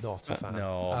know. Not a fan.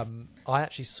 No. I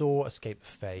actually saw Escape the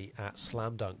Fate at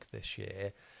Slam Dunk this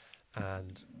year,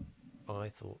 and I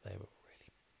thought they were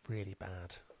really, really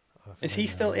bad. Is he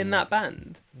still in that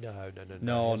band?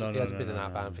 No, He hasn't been in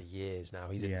that band for years now.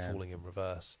 He's in Yeah. Falling in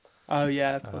Reverse. Oh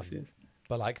yeah, of course he is.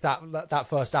 But like that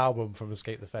first album from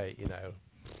Escape the Fate, you know.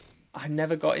 I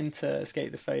never got into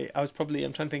Escape the Fate. I'm trying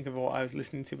to think of what I was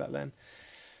listening to back then.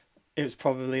 It was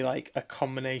probably like a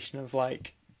combination of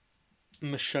like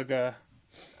Meshuggah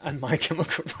and My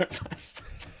Chemical Romance.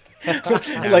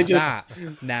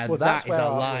 Now Well, that that's is a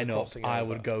where we're lineup crossing I over.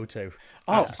 would go to.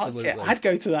 Oh, Absolutely. okay. I'd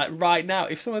go to that right now.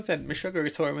 If someone said Meshuggah are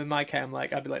touring with My Chem,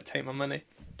 like I'd be like, take my money.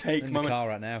 Take In my the money. car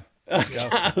right now.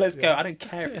 Let's go. I don't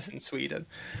care if it's in Sweden.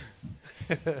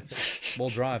 We'll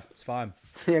drive. It's fine.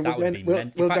 Yeah, That would be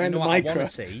meant. we'll In fact, go you in know the what I micro. want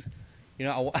to see? You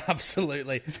know,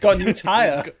 absolutely. It's got a new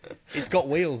tyre. It's got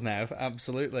wheels now.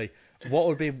 Absolutely. What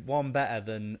would be one better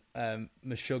than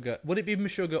Meshuggah? Would it be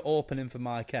Meshuggah opening for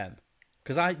My Chem?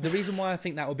 Because the reason why I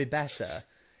think that would be better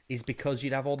is because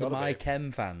you'd have all the gotta My be.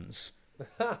 Chem fans,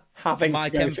 Having My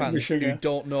to go Chem to fans who Meshuggah.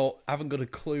 don't know, haven't got a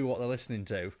clue what they're listening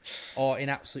to, or in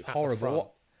absolute At the horror. But front.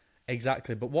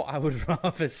 exactly. But what I would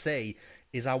rather see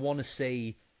is I want to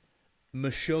see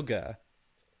Meshuggah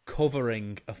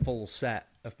covering a full set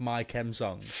of My Chem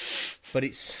songs, but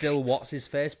it's still what's his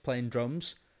face playing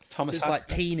drums. Thomas So it's like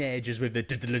Hacker. teenagers with the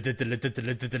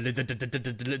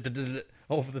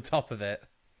over the top of it.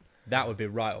 That would be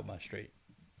right up my street.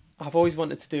 I've always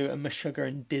wanted to do a Meshuggah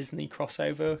and Disney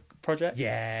crossover project.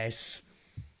 Yes.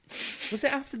 Was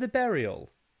it after the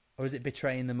burial, or was it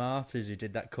Betraying the Martyrs who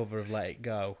did that cover of Let It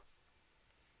Go?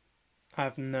 I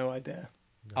have no idea.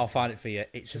 I'll find it for you.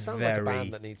 It's It sounds very like a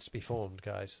band that needs to be formed,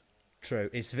 guys. true.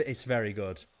 It's very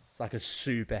good. It's like a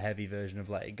super heavy version of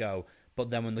Let It Go, but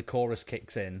then when the chorus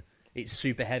kicks in, it's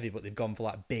super heavy, but they've gone for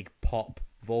like big pop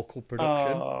vocal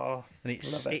production. Oh, And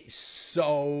it's love it. it's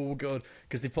so good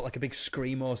because they put like a big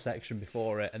screamo section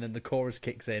before it, and then the chorus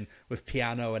kicks in with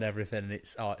piano and everything, and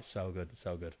it's so good,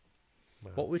 so good.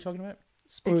 What were we talking about?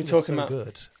 Speaking were of talking so about-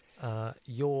 good,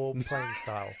 your playing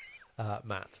style,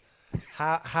 Matt.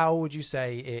 How would you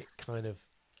say it kind of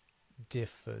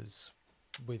differs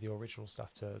with your original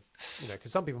stuff to, you know,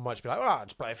 because some people might just be like, I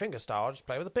just play a finger style, I just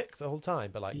play with a pick the whole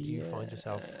time. But like, do you find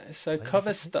yourself? So playing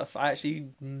cover differently? stuff, I actually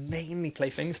mainly play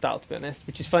fingerstyle, to be honest,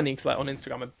 which is funny because like on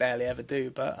Instagram I barely ever do.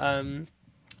 But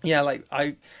yeah, like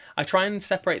I try and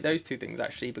separate those two things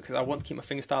actually because I want to keep my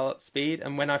fingerstyle at speed.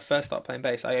 And when I first started playing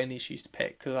bass, I only used to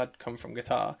pick because I'd come from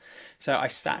guitar. So I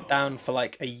sat down for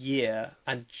like a year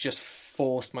and just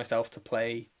forced myself to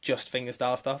play just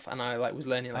fingerstyle stuff. And I like was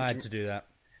learning I like had to do that.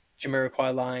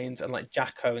 Jamiroquai lines and like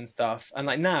Jacko and stuff. And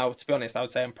like now, to be honest, I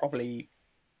would say I'm probably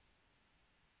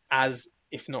as,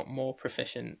 if not more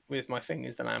proficient with my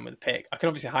fingers than I am with a pick. I can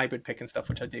obviously hybrid pick and stuff,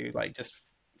 which I do like just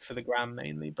for the gram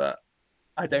mainly, but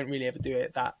I don't really ever do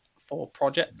it that for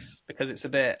projects because it's a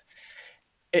bit,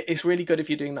 it's really good if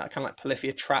you're doing that kind of like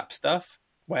Polyphia trap stuff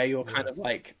where you're kind of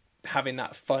like having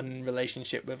that fun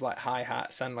relationship with like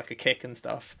hi-hats and like a kick and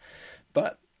stuff.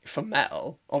 But for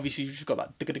metal, obviously you've just got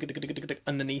that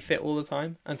underneath it all the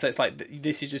time, and so it's like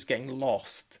this is just getting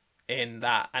lost in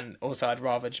that. And also I'd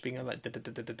rather just being like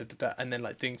and then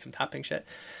like doing some tapping shit.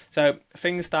 So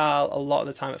fingerstyle a lot of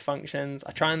the time it functions.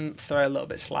 I try and throw a little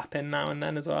bit slap in now and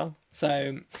then as well.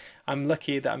 So I'm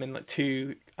lucky that I'm in like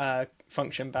 2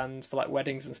 function bands for like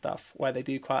weddings and stuff where they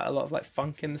do quite a lot of like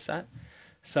funk in the set.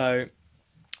 So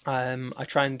I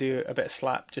try and do a bit of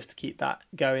slap just to keep that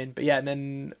going. But yeah, and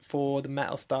then for the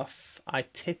metal stuff, I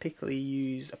typically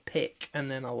use a pick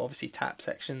and then I'll obviously tap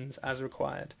sections as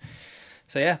required.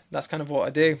 So yeah, that's kind of what I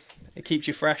do. It keeps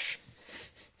you fresh.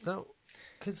 No,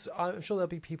 because I'm sure there'll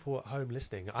be people at home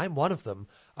listening. I'm one of them,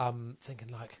 thinking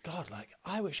like, God, like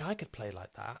I wish I could play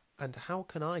like that. And how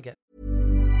can I get?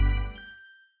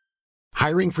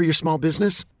 Hiring for your small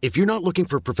business? If you're not looking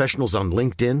for professionals on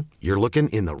LinkedIn, you're looking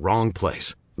in the wrong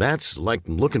place. That's like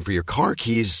looking for your car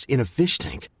keys in a fish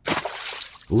tank.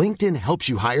 LinkedIn helps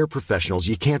you hire professionals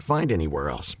you can't find anywhere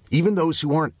else, even those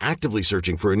who aren't actively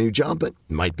searching for a new job but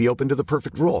might be open to the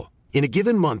perfect role. In a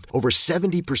given month, over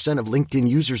 70% of LinkedIn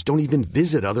users don't even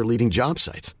visit other leading job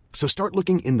sites. So start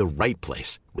looking in the right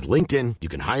place. With LinkedIn, you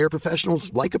can hire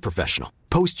professionals like a professional.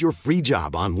 Post your free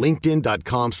job on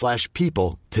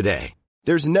linkedin.com/people today.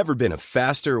 There's never been a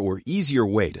faster or easier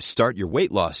way to start your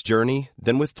weight loss journey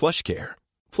than with PlushCare.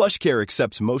 PlushCare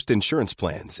accepts most insurance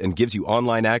plans and gives you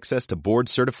online access to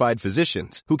board-certified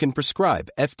physicians who can prescribe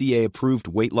FDA-approved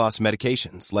weight loss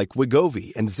medications like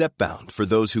Wegovy and Zepbound for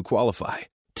those who qualify.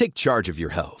 Take charge of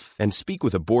your health and speak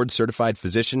with a board-certified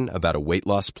physician about a weight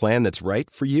loss plan that's right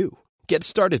for you. Get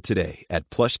started today at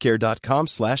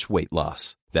plushcare.com/weight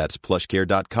loss. That's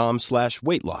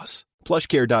plushcare.com/weight loss.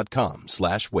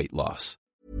 plushcare.com/weight loss.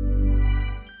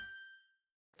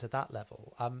 To that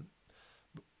level.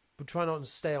 we'll try not to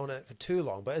stay on it for too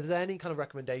long. But are there any kind of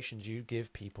recommendations you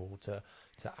give people to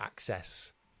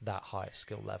access that higher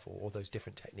skill level, or those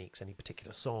different techniques? Any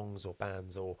particular songs or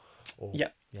bands, or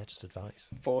just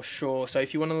advice? For sure. So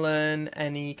if you want to learn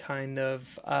any kind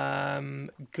of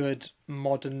good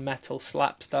modern metal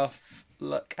slap stuff,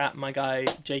 look at my guy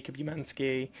Jacob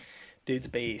Umansky. Dude's a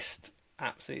beast,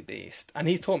 absolute beast, and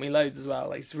he's taught me loads as well.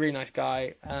 Like, he's a really nice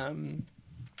guy.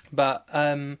 But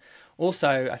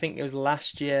also, I think it was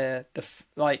last year.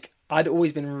 I'd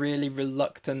always been really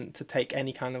reluctant to take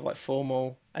any kind of like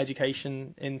formal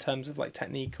education in terms of like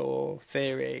technique or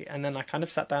theory, and then I kind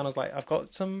of sat down. I was like, I've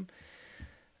got some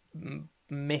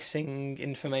missing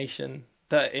information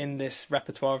that in this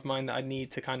repertoire of mine that I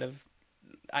need to kind of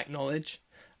acknowledge,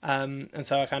 and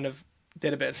so I kind of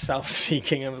did a bit of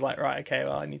self-seeking and was like, right, okay,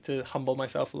 well, I need to humble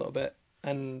myself a little bit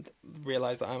and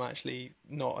realize that I'm actually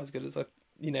not as good as I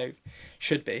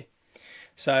should be.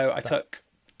 So I took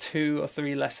 2 or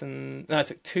 3 lessons. No, I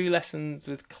took 2 lessons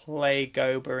with Clay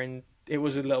Gober, and it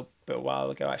was a little bit a while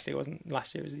ago. Actually, it wasn't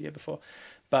last year; it was the year before.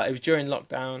 But it was during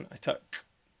lockdown. I took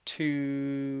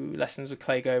 2 lessons with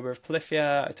Clay Gober of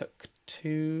Polyphia. I took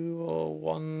 2 or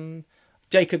 1.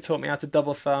 Jacob taught me how to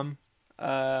double thumb.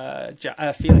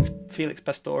 Felix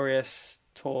Pastorius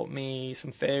taught me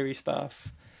some theory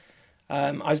stuff.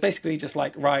 I was basically just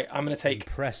like, right, I'm going to take...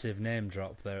 Impressive name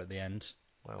drop there at the end.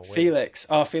 Wow, Felix.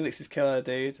 Oh, Felix is killer,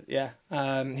 dude. Yeah.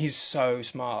 He's so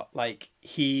smart. Like,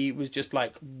 he was just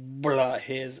like, blah,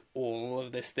 here's all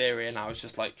of this theory. And I was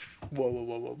just like,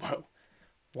 whoa.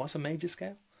 What's a major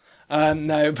scale?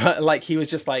 No, but like, he was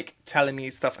just like telling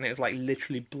me stuff, and it was like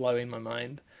literally blowing my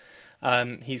mind.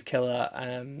 He's killer.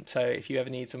 So if you ever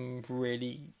need some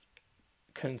really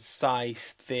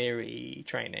concise theory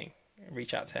training,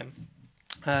 reach out to him.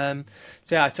 So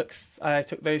yeah, I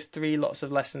took those 3 lots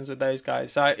of lessons with those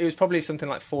guys. So it was probably something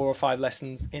like 4 or 5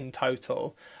 lessons in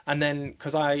total. And then,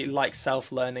 because I like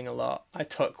self-learning a lot, I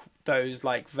took those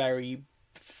like very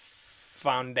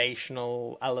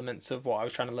foundational elements of what I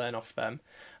was trying to learn off them,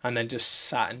 and then just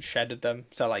sat and shredded them.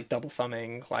 So like double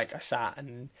thumbing, like I sat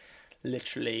and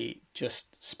literally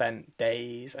just spent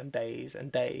days and days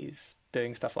and days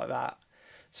doing stuff like that.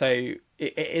 So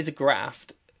it is a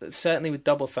graft, certainly with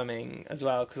double thumbing as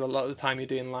well, because a lot of the time you're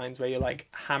doing lines where you're like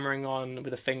hammering on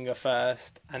with a finger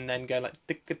first and then going like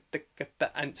ticka, ticka,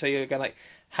 and so you're going like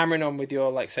hammering on with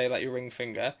your, like, say like your ring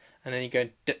finger, and then you're going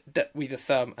with your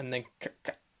thumb, and then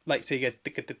like, so you go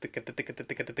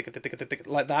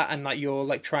like that, and like you're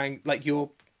like trying, like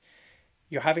you're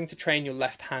having to train your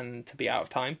left hand to be out of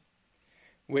time,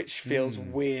 which feels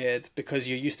weird because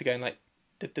you're used to going like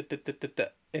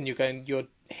and you're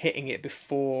hitting it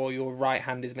before your right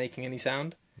hand is making any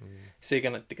sound. So you're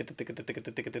going like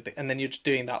and then you're just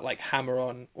doing that like hammer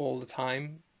on all the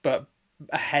time, but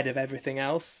ahead of everything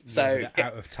else. So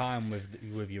out of time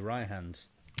with your right hand.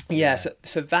 Yeah,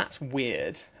 so that's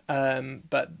weird.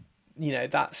 But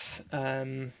that's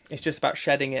it's just about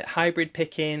shedding it. Hybrid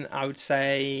picking, I would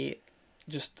say,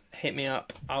 just hit me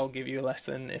up. I'll give you a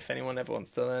lesson if anyone ever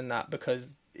wants to learn that,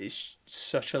 because it's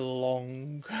such a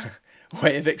long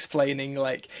way of explaining.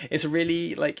 Like, it's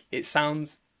really like, it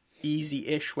sounds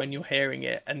easy-ish when you're hearing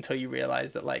it until you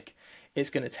realize that like it's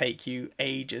going to take you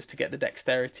ages to get the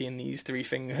dexterity in these 3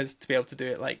 fingers to be able to do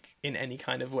it like in any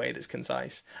kind of way that's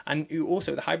concise. And you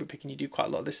also, with the hybrid picking, you do quite a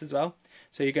lot of this as well.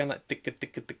 So you're going like ticka,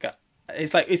 ticka, ticka.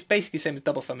 It's basically the same as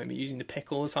double thumbing, but using the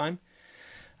pick all the time.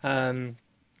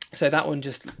 So that one,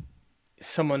 just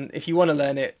someone, if you want to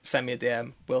learn it, send me a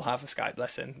DM. We'll have a Skype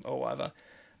lesson or whatever.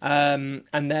 And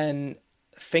then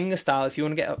fingerstyle, if you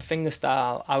want to get up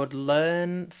fingerstyle, I would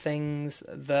learn things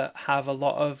that have a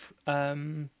lot of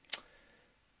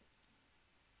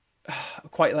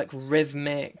quite like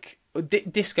rhythmic.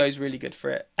 Disco is really good for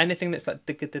it. Anything that's like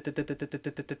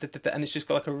and it's just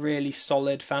got like a really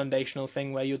solid foundational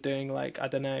thing where you're doing like, I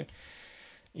don't know,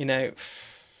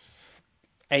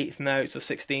 8th notes or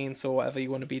 16ths or whatever you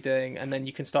want to be doing, and then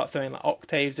you can start throwing like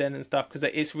octaves in and stuff, because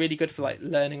it's really good for like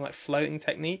learning like floating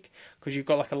technique, because you've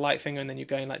got like a light finger and then you're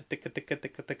going like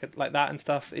like that and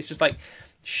stuff. It's just like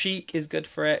Chic is good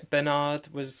for it. Bernard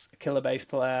was a killer bass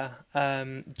player.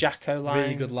 Jacko line,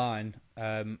 really good line.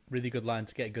 Really good line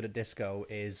to get good at disco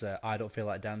is "I Don't Feel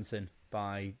Like Dancing"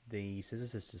 by the Scissor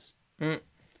Sisters,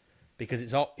 because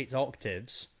it's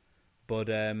octaves, but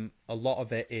a lot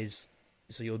of it is.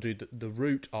 So you'll do the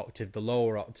root octave, the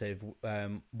lower octave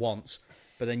once,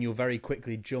 but then you'll very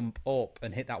quickly jump up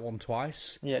and hit that one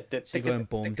twice. Yeah, so you're going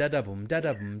boom, da-da, boom,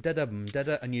 da-da, boom, da-da, boom,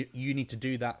 da-da, and you need to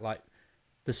do that, like,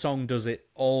 the song does it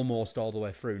almost all the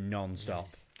way through non-stop.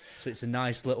 So it's a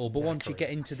nice little, but once you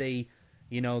get into the,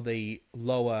 the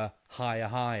lower,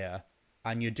 higher,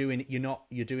 and you're doing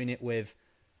it with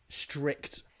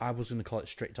strict. I was going to call it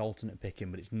strict alternate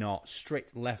picking, but it's not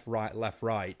strict left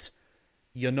right.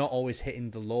 You're not always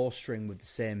hitting the low string with the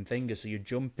same finger, so you're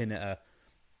jumping at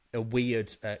a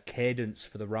weird cadence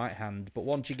for the right hand. But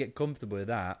once you get comfortable with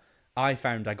that, I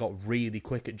found I got really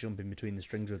quick at jumping between the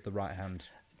strings with the right hand.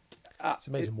 It's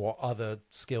amazing what other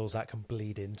skills that can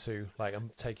bleed into. Like,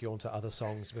 take you onto other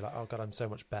songs and be like, oh god, I'm so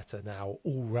much better now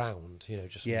all round. You know,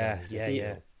 just Yeah.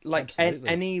 Like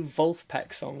any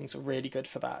Wolfpack songs are really good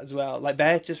for that as well. Like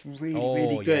they're just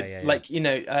really good. Yeah. Like, you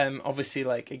know, obviously,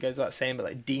 like it goes without saying, but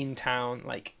like Dean Town,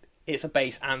 like it's a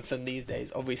bass anthem these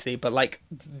days, obviously. But like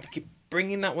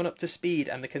bringing that one up to speed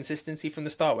and the consistency from the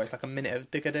start, where it's like a minute of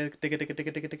I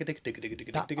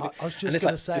was just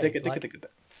going to say,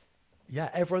 yeah,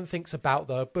 everyone thinks about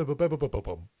the boom, boom, boom, boom, boom, boom,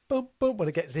 boom, boom, boom when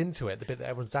it gets into it, the bit that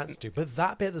everyone's dancing to. But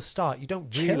that bit at the start, you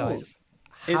don't realise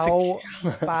how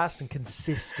fast and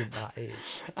consistent that is.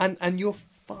 And you're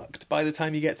fucked by the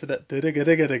time you get to that.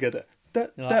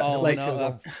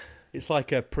 It's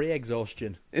like a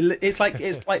pre-exhaustion. It's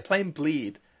like playing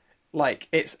Bleed. Like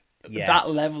it's that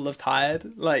level of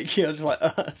tired. Like you're just like,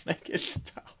 make it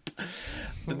stop.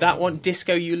 But that one,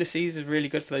 Disco Ulysses, is really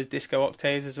good for those disco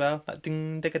octaves as well. Like like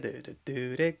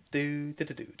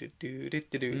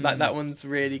that one's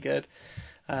really good.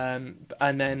 And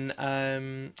then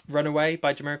Runaway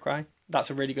by Jamiroquai. That's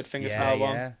a really good fingerstyle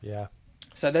one. Yeah.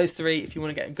 So those three, if you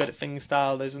want to get good at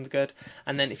fingerstyle, those ones are good.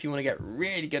 And then if you want to get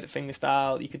really good at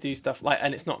fingerstyle, you could do stuff like,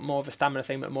 and it's not more of a stamina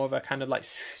thing, but more of a kind of like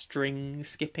string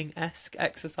skipping-esque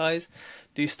exercise.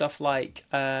 Do stuff like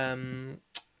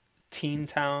Teen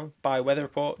Town by Weather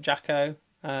Report, Jacko.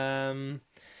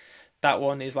 That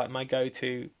one is like my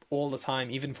go-to all the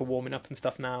time, even for warming up and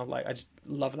stuff now. Like I just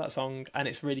love that song, and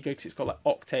it's really good because it's got like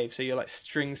octaves, so you're like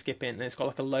string skipping, and it's got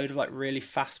like a load of like really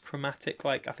fast chromatic,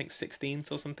 like I think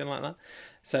 16ths or something like that.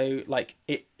 So like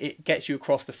it gets you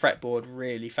across the fretboard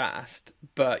really fast,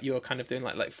 but you're kind of doing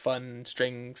like fun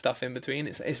string stuff in between.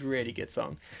 It's a really good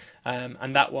song,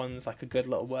 and that one's like a good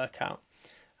little workout.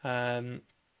 And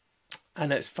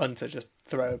it's fun to just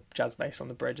throw jazz bass on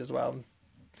the bridge as well, and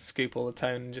scoop all the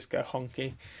tone and just go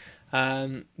honky.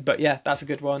 But yeah, that's a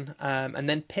good one. And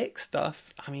then pick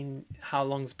stuff. I mean, how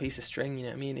long's a piece of string? You know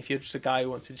what I mean? If you're just a guy who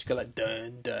wants to just go like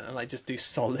dun dun and like just do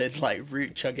solid like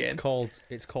root chugging.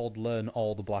 It's called Learn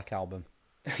All the Black Album.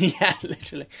 Yeah,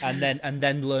 literally. And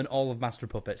then learn all of Master of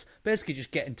Puppets. Basically,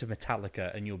 just get into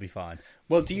Metallica and you'll be fine.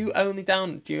 Well, do you only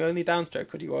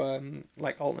downstroke, or do you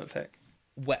like alternate pick?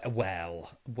 Well,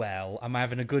 am I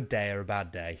having a good day or a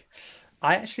bad day?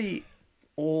 I actually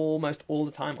almost all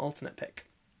the time alternate pick.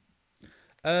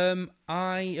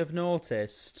 I have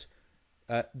noticed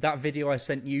that video I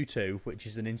sent you to, which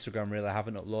is an Instagram reel I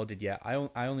haven't uploaded yet. I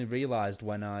only realised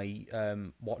when I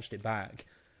watched it back,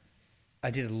 I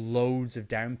did loads of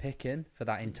down picking for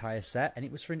that entire set, and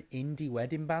it was for an indie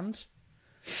wedding band.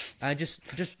 I just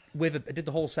I did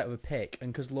the whole set with a pick,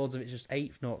 and because loads of it's just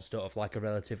eighth note stuff, like a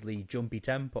relatively jumpy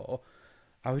tempo,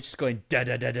 I was just going da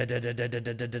da da da da da da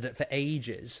da da da for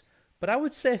ages. But I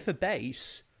would say for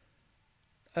bass,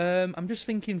 I'm just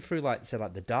thinking through like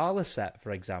the Darla set,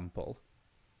 for example.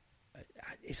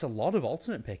 It's a lot of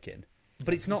alternate picking,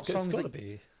 but it's not songs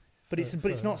that. But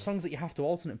it's not songs that you have to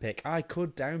alternate pick. I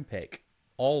could down pick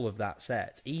all of that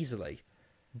set easily,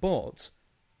 but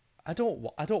I don't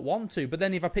want to. But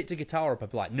then if I picked a guitar up,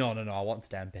 I'd be like, no, I want to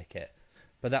down pick it.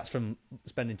 But that's from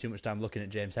spending too much time looking at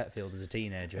James Hetfield as a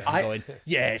teenager and going,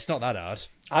 yeah, it's not that hard.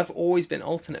 I've always been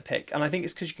alternate pick, and I think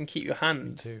it's because you can keep your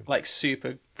hand like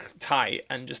super tight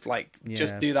and just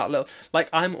just do that little. Like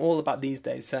I'm all about these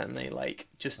days, certainly, like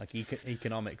just like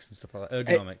economics and stuff like that.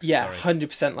 Ergonomics.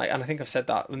 100%. Like, and I think I've said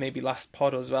that maybe last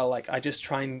pod as well. Like I just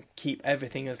try and keep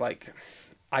everything as like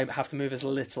I have to move as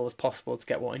little as possible to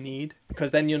get what I need, because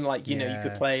then you're like you know you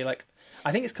could play like.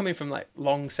 I think it's coming from like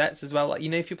long sets as well. Like, you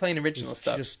know, if you're playing original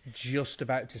stuff. Just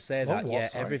about to say that. What? Yeah,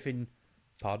 Sorry. everything.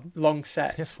 Pardon? Long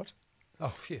sets. Yeah, what?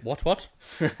 Oh, phew. What?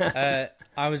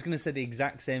 I was going to say the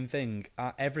exact same thing.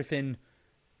 Everything.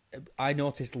 I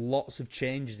noticed lots of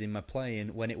changes in my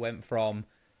playing when it went from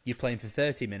you playing for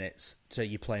 30 minutes to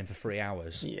you playing for 3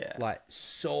 hours. Yeah. Like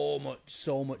so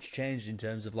much changed in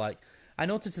terms of like. I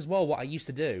noticed as well what I used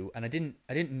to do, and I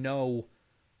didn't know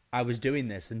I was doing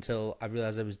this until I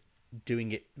realised I was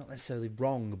doing it not necessarily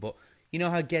wrong, but you know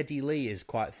how Geddy Lee is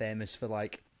quite famous for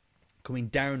like coming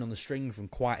down on the string from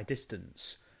quite a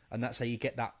distance, and that's how you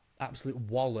get that absolute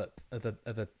wallop of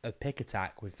a pick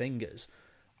attack with fingers.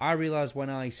 I realised when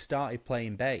I started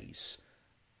playing bass,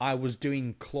 I was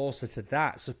doing closer to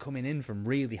that, so coming in from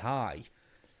really high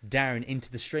down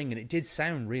into the string, and it did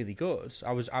sound really good.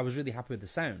 I was really happy with the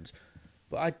sound,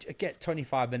 But I get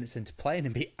 25 minutes into playing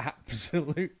and be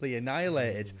absolutely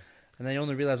annihilated. And then I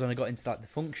only realised when I got into like the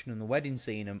function and the wedding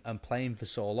scene and playing for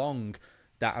so long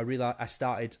that I realised I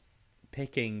started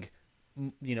picking,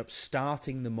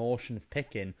 starting the motion of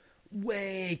picking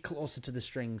way closer to the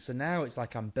string. So now it's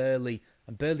like I'm barely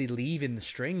leaving the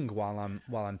string while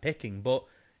I'm picking. But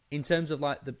in terms of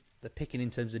like the picking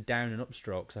in terms of down and up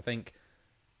strokes, I think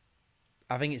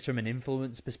it's from an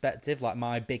influence perspective. Like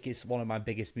one of my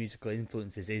biggest musical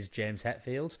influences is James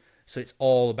Hetfield. So it's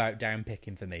all about down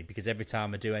picking for me, because every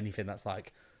time I do anything that's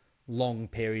like long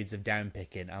periods of down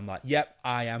picking, I'm like, yep,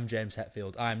 I am James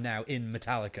Hetfield. I am now in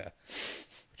Metallica,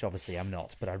 which obviously I'm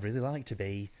not, but I'd really like to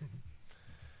be.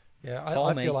 Yeah,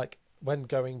 I feel like when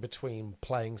going between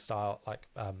playing style, like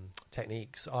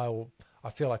techniques, I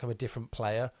feel like I'm a different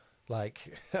player.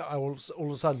 Like I will all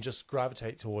of a sudden just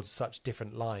gravitate towards such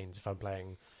different lines if I'm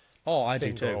playing. Oh, I do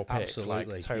finger too. or pick,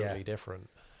 Absolutely, like, totally different.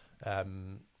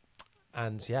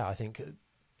 And yeah, I think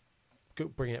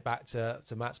bringing it back to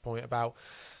Matt's point about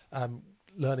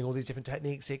learning all these different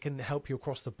techniques, it can help you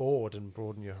across the board and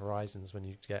broaden your horizons when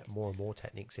you get more and more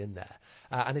techniques in there.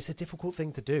 And it's a difficult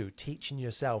thing to do, teaching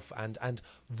yourself and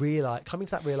coming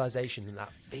to that realization and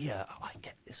that fear. I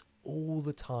get this all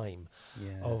the time,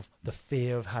 of the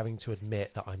fear of having to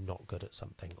admit that I'm not good at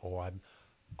something, or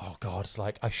it's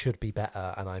like I should be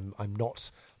better, and I'm not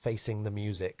facing the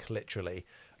music literally.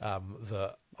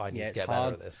 That I need to get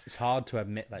better at this. It's hard to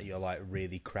admit that you're like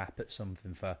really crap at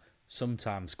something for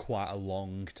sometimes quite a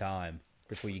long time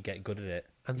before you get good at it.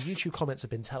 And the YouTube comments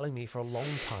have been telling me for a long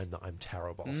time that I'm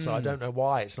terrible, so I don't know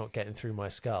why it's not getting through my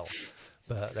skull.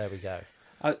 But there we go.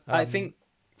 I think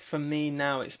for me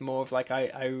now it's more of like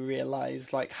I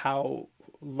realize like how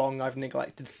long I've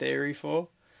neglected theory for,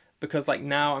 because like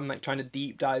now I'm like trying to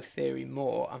deep dive theory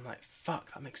more. I'm like,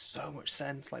 fuck, that makes so much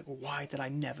sense. Like, why did I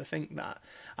never think that?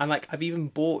 And like I've even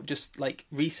bought just like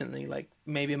recently, like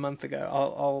maybe a month ago,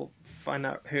 I'll find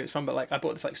out who it's from, but like I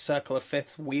bought this like circle of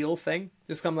fifths wheel thing.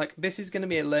 Just I'm like, this is going to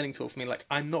be a learning tool for me. Like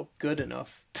I'm not good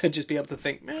enough to just be able to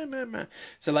think meh, meh, meh.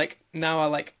 So like now I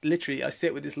like literally I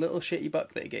sit with this little shitty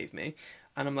buck that he gave me,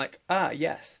 and I'm like,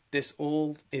 yes, this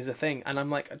all is a thing. And I'm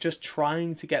like just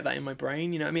trying to get that in my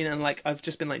brain, you know what I mean? And like I've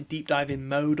just been like deep diving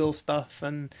modal stuff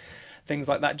and things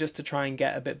like that just to try and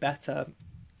get a bit better.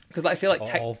 Because I feel like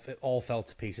it all fell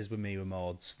to pieces with me with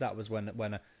modes. That was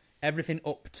when everything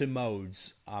up to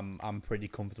modes I'm pretty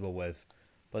comfortable with.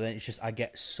 But then it's just I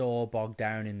get so bogged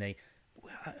down in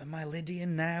am I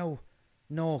Lydian now?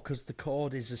 No, because the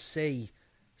chord is a C.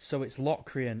 So it's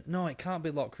Locrian. No, it can't be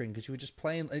Locrian because you were just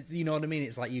playing. You know what I mean?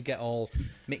 It's like you get all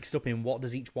mixed up in what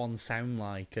does each one sound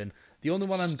like. And the only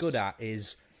one I'm good at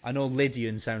is, I know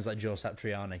Lydian sounds like Joe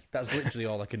Satriani. That's literally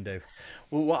all I can do.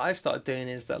 Well, what I've started doing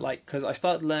is that, like, because I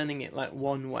started learning it like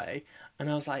one way, and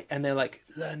I was like, and they're like,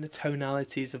 learn the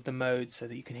tonalities of the modes so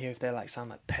that you can hear if they like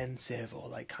sound like pensive or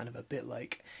like kind of a bit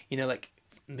like, you know, like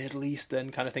Middle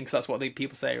Eastern kind of thing. So that's what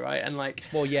people say, right? And like,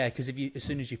 well, yeah, because as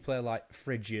soon as you play like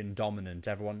Phrygian dominant,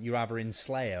 you're either in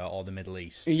Slayer or the Middle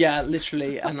East. Yeah,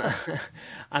 literally. And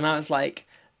and I was like,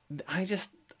 I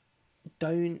just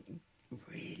don't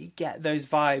really get those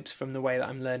vibes from the way that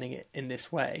I'm learning it in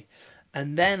this way.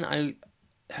 And then I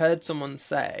heard someone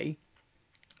say,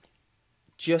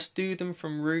 just do them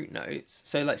from root notes.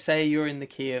 So like, say you're in the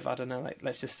key of, I don't know, like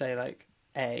let's just say like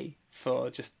A for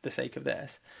just the sake of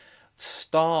this.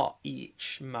 Start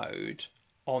each mode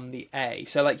on the A.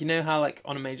 So like, you know how like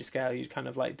on a major scale you'd kind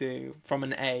of like do from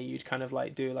an A, you'd kind of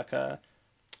like do like a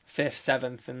 5th,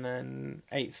 7th, and then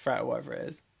 8th fret or whatever it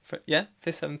is. Yeah,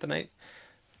 5th, 7th, and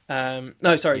 8th.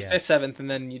 No, sorry, 5th, 7th, and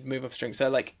then you'd move up a string. So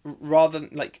like, rather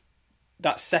than like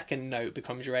that second note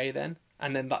becomes your A then,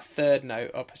 and then that third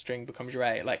note up a string becomes your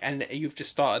A. Like, and you've just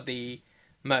started the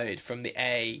mode from the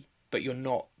A, but you're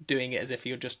not doing it as if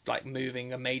you're just like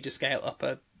moving a major scale up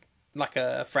a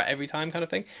fret every time kind of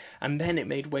thing. And then it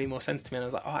made way more sense to me, and I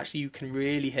was like, oh, actually you can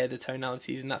really hear the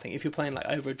tonalities in that thing if you're playing like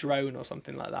over a drone or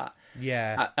something like that.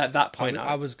 Yeah, at that point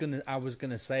I was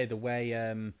gonna say the way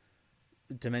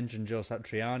to mention Joe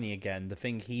Satriani again, the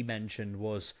thing he mentioned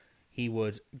was he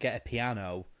would get a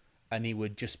piano and he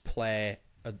would just play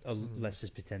let's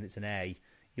just pretend it's an A.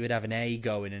 He would have an A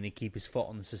going and he'd keep his foot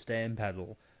on the sustain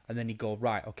pedal, and then he'd go,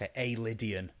 right, okay, A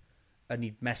Lydian. And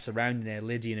he'd mess around in A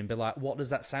Lydian and be like, what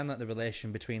does that sound like, the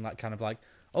relation between like kind of like,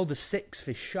 oh, the 6th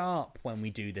is sharp when we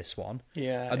do this one.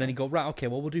 Yeah. And then he'd go, right, okay,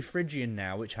 well, we'll do Phrygian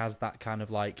now, which has that kind of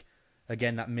like,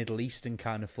 again, that Middle Eastern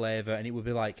kind of flavour. And it would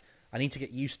be like, I need to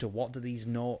get used to what do these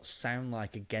notes sound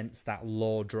like against that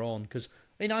low drone. Because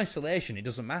in isolation, it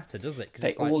doesn't matter, does it? Because they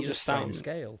it's like all just just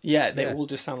scale. Yeah, they all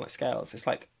just sound like scales. It's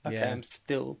like, okay, I'm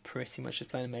still pretty much just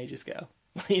playing a major scale.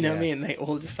 You know what I mean? They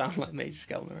all just sound like major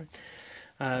scale on their own.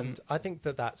 And I think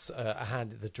that's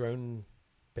the drone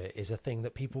bit is a thing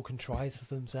that people can try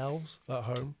for themselves at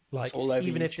home. Like, all over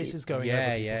even if YouTube. this is going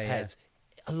over people's heads,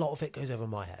 a lot of it goes over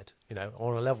my head. You know,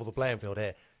 on a level of the playing field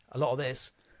here, a lot of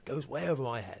this goes way over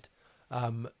my head.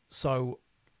 But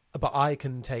I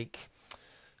can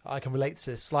relate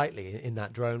to this slightly in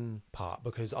that drone part,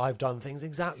 because I've done things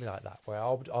exactly like that, where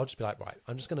I'll just be like, right,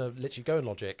 I'm just going to literally go in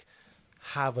Logic,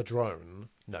 have a drone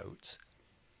note,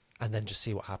 and then just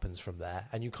see what happens from there.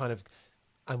 And you kind of,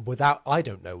 and without, I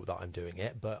don't know that I'm doing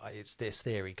it, but it's this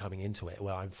theory coming into it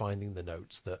where I'm finding the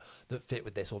notes that fit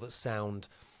with this, or that sound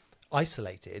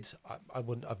isolated. I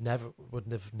wouldn't have never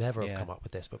come up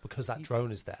with this, but because that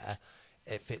drone is there,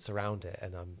 it fits around it,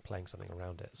 and I'm playing something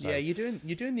around it. So. Yeah, you're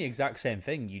doing the exact same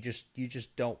thing. You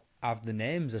just don't have the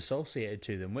names associated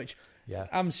to them, which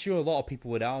I'm sure a lot of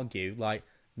people would argue. Like,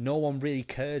 no one really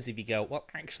cares if you go, well,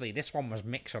 actually, this one was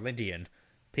Mixolydian.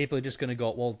 People are just going to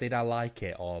go, well, did I like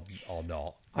it or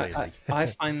not? Really? I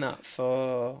find that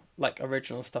for like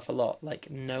original stuff a lot.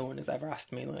 Like, no one has ever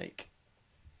asked me, like,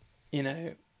 you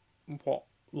know,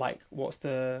 what's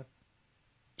the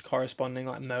corresponding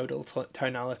like modal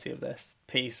tonality of this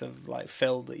piece of like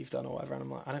fill that you've done or whatever, and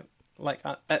I'm like, I don't like.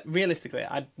 Realistically,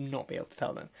 I'd not be able to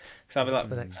tell them, because I'd be That's like,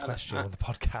 the next question on the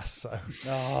podcast. So,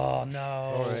 oh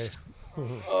no, sorry.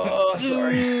 Oh,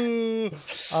 sorry.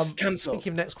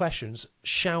 Speaking of next questions,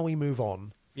 shall we move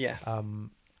on? Yeah.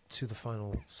 To the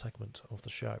final segment of the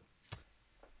show.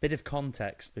 Bit of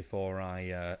context before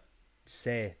I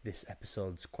say this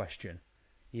episode's question,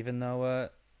 even though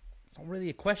it's not really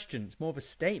a question, it's more of a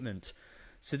statement.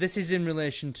 So this is in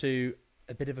relation to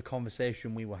a bit of a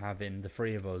conversation we were having, the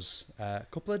three of us, a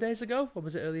couple of days ago, or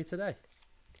was it earlier today?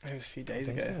 It was a few days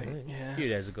ago, I think. Yeah. A few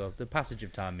days ago. The passage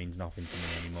of time means nothing to me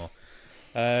anymore.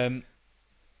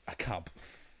 I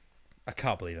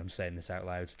can't believe I'm saying this out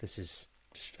loud. This is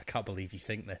just, I can't believe you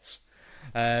think this.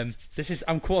 I'm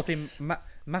quoting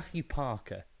Matthew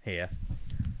Parker here.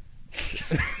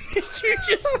 Did you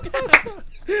just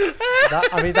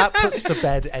that puts to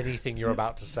bed anything you're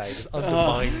about to say. Just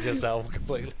undermine yourself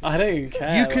completely. I don't even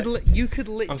care. You could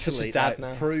literally I'm such a dad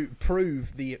now.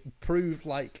 prove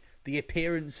like the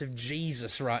appearance of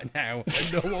Jesus right now,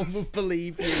 and no one will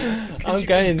believe you. I'm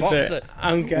going for it.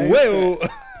 I'm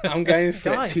going for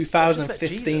Guys, it.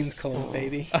 2015's column,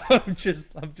 baby. I'm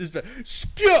just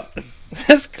skut.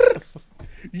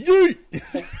 Yeet.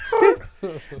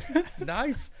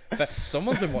 Nice.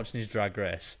 Someone's been watching his Drag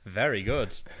Race. Very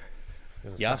good.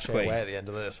 Sasha away at the end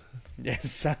of this.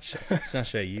 Yes,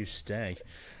 Sasha, you stay.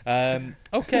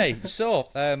 Okay, so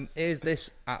here's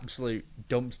this absolute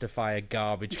dumpster fire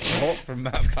garbage quote from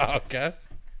Matt Parker.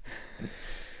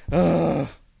 Oh,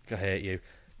 I hate you.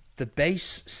 The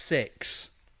base 6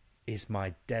 is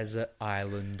my desert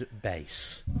island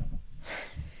base.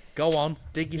 Go on,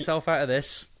 dig yourself out of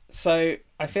this. So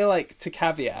I feel like, to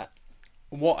caveat,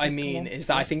 what I mean is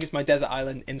that I think it's my desert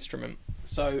island instrument.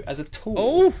 So as a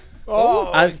tool.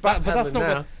 But that's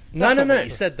not what, No. what you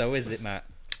said, though, is it, Matt?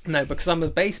 No, because I'm a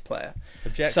bass player.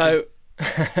 Objection. So,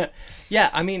 yeah,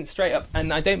 I mean, straight up,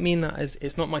 and I don't mean that as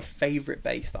it's not my favourite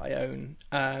bass that I own.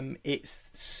 It's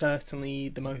certainly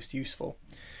the most useful.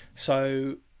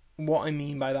 So what I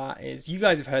mean by that is, you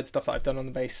guys have heard stuff that I've done on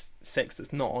the Bass 6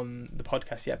 that's not on the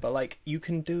podcast yet, but like, you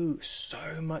can do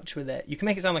so much with it. You can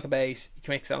make it sound like a bass, you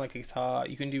can make it sound like a guitar,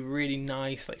 you can do really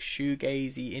nice like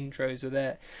shoegazy intros with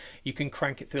it, you can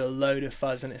crank it through a load of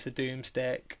fuzz and it's a doom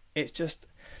stick.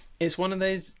 It's one of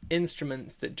those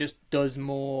instruments that just does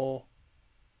more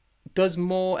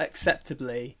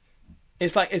acceptably.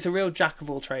 It's like, it's a real jack of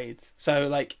all trades. So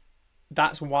like,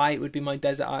 that's why it would be my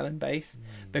desert island bass,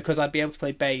 because I'd be able to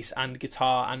play bass and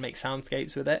guitar and make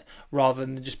soundscapes with it, rather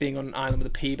than just being on an island with a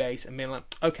P bass and being like,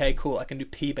 okay, cool, I can do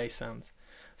P bass sounds.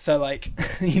 So like,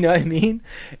 you know what I mean?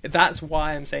 That's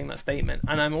why I'm saying that statement.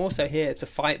 And I'm also here to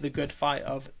fight the good fight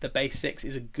of the bass 6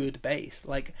 is a good bass.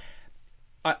 Like,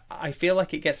 I feel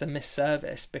like it gets a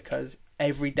misservice, because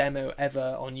every demo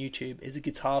ever on YouTube is a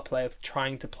guitar player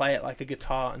trying to play it like a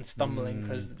guitar and stumbling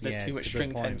because there's too much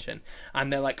string tension,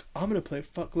 and they're like, I'm gonna play a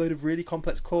fuckload of really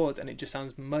complex chords, and it just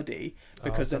sounds muddy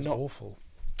because they're not awful.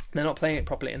 They're not playing it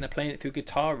properly, and they're playing it through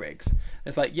guitar rigs.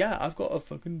 It's like, yeah, I've got a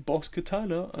fucking Boss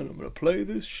Katana and I'm gonna play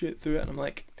this shit through it, and I'm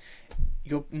like,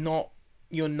 you're not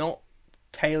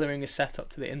tailoring a setup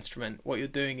to the instrument. What you're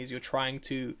doing is you're trying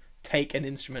to take an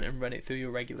instrument and run it through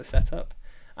your regular setup,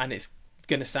 and it's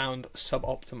going to sound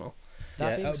suboptimal.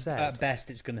 That being said, at best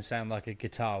it's going to sound like a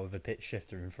guitar with a pitch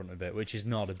shifter in front of it, which is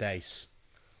not a bass.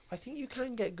 I think you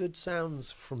can get good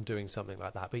sounds from doing something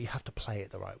like that, but you have to play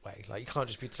it the right way. Like, you can't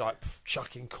just be like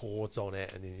chucking chords on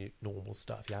it and then normal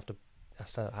stuff. You have to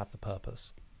have the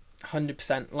purpose.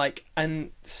 100%. Like,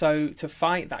 and so to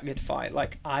fight that good fight,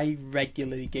 like, I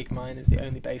regularly gig mine as the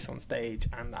only bass on stage,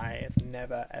 and I have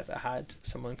never ever had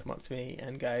someone come up to me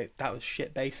and go, "That was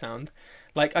shit bass sound."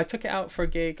 Like, I took it out for a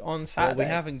gig on Saturday. Well,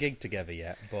 we haven't gigged together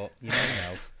yet, but you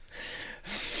never know.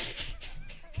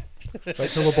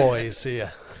 Wait till the boys see ya.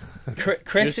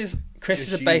 Chris is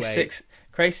a bass six.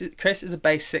 Chris is a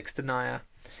bass six denier.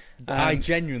 I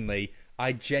genuinely,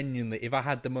 if I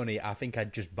had the money, I think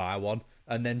I'd just buy one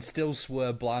and then still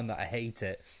swear blind that I hate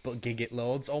it, but gig it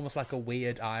loads, almost like a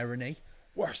weird irony.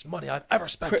 Worst money I've ever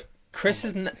spent. Chris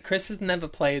has never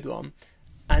played one,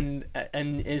 and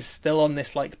is still on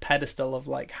this like pedestal of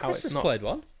like how Chris it's has not. played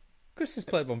one. Chris has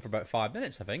played one for about 5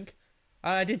 minutes, I think.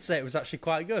 And I did say it was actually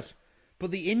quite good. But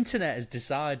the internet has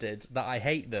decided that I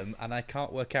hate them, and I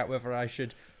can't work out whether I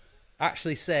should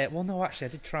actually say, well, no, actually, I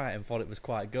did try it and thought it was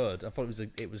quite good. I thought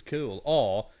it was cool.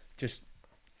 Or just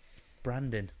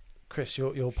branding. Chris,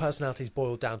 your personality's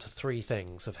boiled down to 3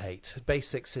 things of hate: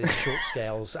 basics, short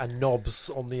scales, and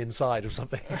knobs on the inside of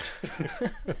something.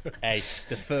 Hey,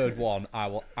 the third one, I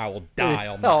will die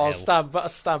on that I'll hill.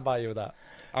 stand by you with that.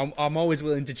 I'm always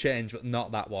willing to change, but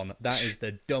not that one. That is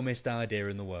the dumbest idea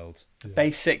in the world.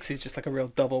 Bass 6 is just like a real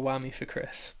double whammy for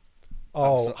Chris.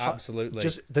 Oh, absolutely.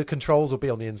 Just the controls will be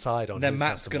on the inside. On then his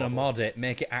Matt's custom going to model. mod it,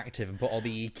 make it active, and put all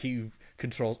the EQ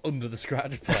controls under the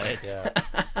scratch plate. Yeah.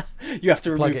 You have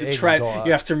to remove the trem.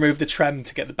 You have to remove the trem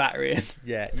to get the battery in.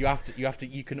 Yeah, you have to.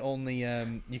 You can only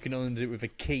do it with a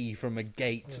key from a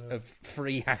gate of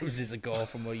 3 houses ago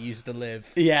from where you used to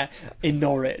live. Yeah, in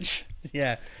Norwich.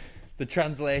 Yeah. The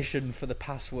translation for the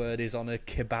password is on a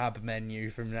kebab menu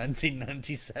from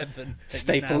 1997.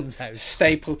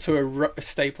 Stapled to a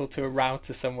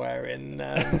router somewhere in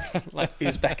like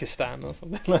Uzbekistan or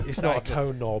something like that. It's not a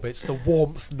tone knob, it's the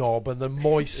warmth knob and the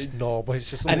moist knob. It's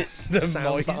just all and it's the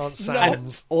sounds that aren't And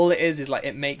sounds. all it is like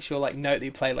it makes your like note that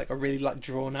you play like a really like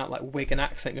drawn out like Wigan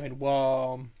accent going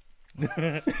warm.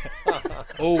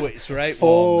 Oh, it's right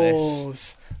warm, this.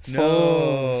 Falls.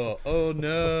 No. Oh,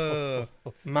 no.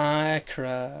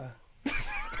 Micra.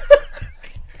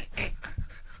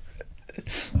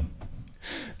 It's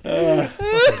my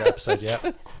favourite episode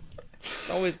yet. It's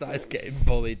always nice getting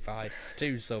bullied by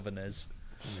 2 Southerners.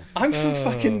 I'm from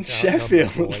fucking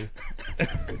Sheffield.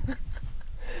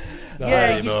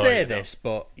 Yeah, you say this,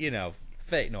 but, you know,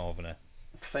 fake Northerner.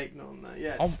 Fake Northerner,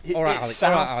 yes. All right,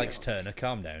 Alex Turner,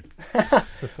 calm down.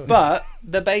 But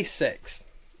the bass 6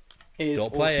 is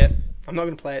Don't play awesome. it. I'm not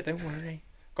going to play it, don't worry.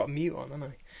 Got mute on,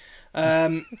 haven't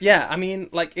I? Yeah, I mean,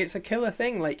 like, it's a killer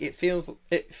thing. Like, it feels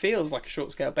like a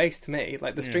short scale bass to me.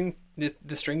 Like, the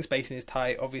string spacing is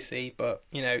tight, obviously, but,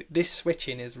 you know, this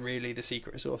switching is really the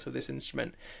secret sauce of this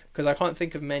instrument, because I can't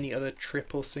think of many other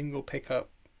triple single pickup,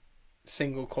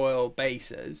 single coil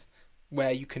basses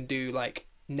where you can do, like,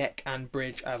 neck and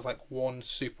bridge as, like, one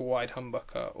super wide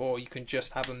humbucker, or you can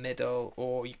just have a middle,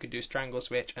 or you can do strangle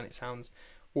switch and it sounds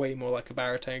way more like a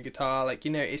baritone guitar. Like,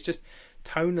 you know, it's just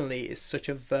tonally it's such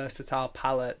a versatile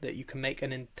palette that you can make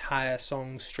an entire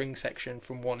song string section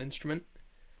from one instrument.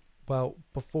 Well,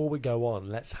 before we go on,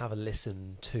 let's have a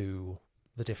listen to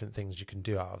the different things you can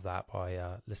do out of that by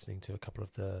listening to a couple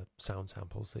of the sound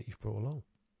samples that you've brought along.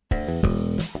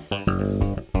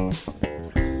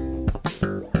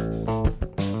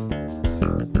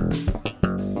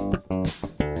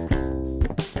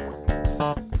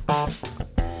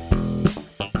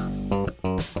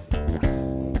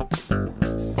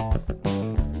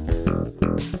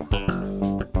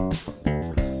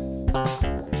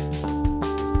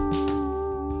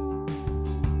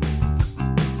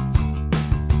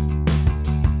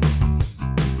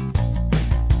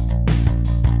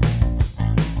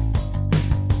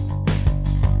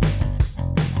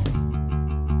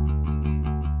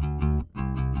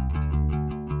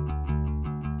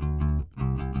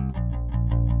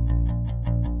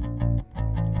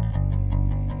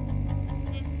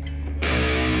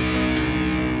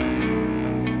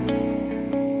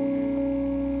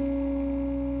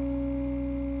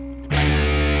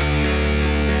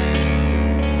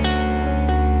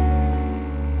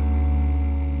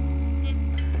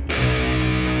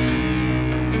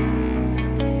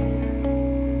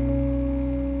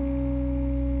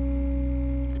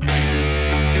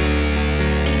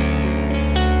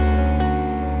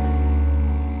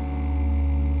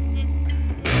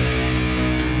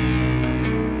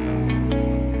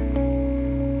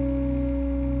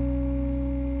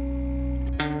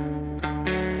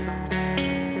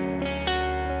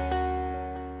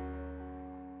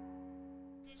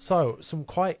 So some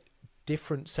quite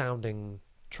different sounding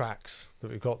tracks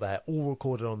that we've got there, all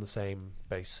recorded on the same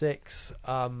bass 6.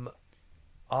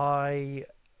 I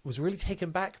was really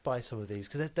taken back by some of these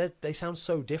because they sound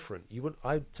so different.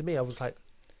 To me, I was like,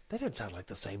 they don't sound like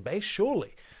the same bass,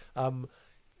 surely.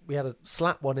 We had a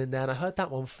slap one in there, and I heard that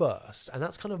one first, and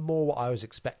that's kind of more what I was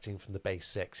expecting from the bass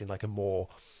 6 in like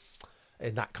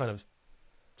in that kind of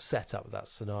setup, that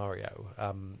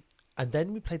scenario. And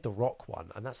then we played the rock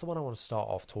one, and that's the one I want to start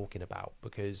off talking about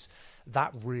because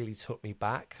that really took me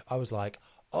back. I was like,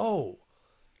 oh,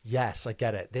 yes, I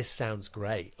get it. This sounds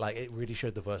great. Like, it really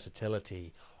showed the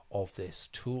versatility of this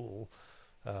tool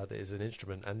that is an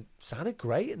instrument, and sounded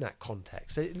great in that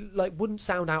context. It like wouldn't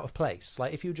sound out of place.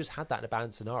 Like, if you just had that in a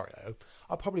band scenario,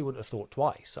 I probably wouldn't have thought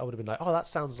twice. I would have been like, oh, that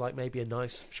sounds like maybe a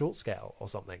nice short scale or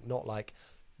something, not like,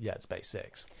 yeah, it's bass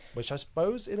 6, which I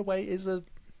suppose in a way is a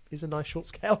nice short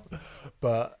scale.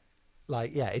 But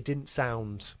like, yeah, it didn't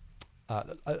sound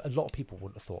a lot of people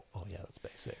wouldn't have thought, oh yeah, that's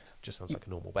bass 6. It just sounds like a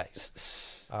normal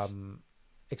bass.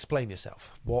 Explain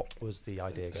yourself. What was the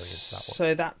idea going into that one?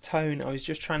 So that tone, I was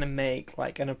just trying to make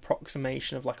like an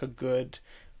approximation of like a good,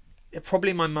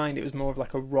 probably in my mind it was more of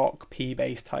like a rock P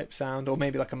bass type sound, or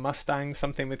maybe like a Mustang,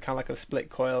 something with kind of like a split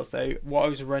coil. So what I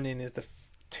was running is the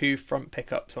 2 front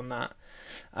pickups on that,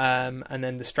 and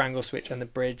then the strangle switch and the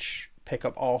bridge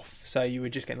pickup off, so you were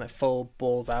just getting like full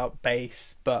balls out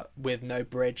bass but with no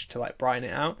bridge to like brighten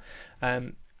it out.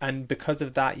 And because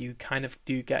of that, you kind of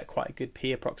do get quite a good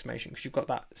P approximation because you've got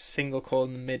that single coil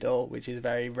in the middle, which is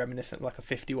very reminiscent of like a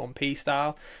 51P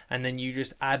style, and then you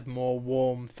just add more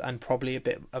warmth and probably a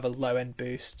bit of a low end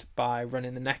boost by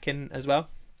running the neck in as well.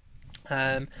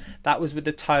 That was with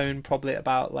the tone probably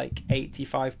about like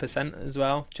 85% as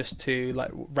well, just to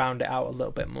like round it out a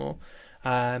little bit more.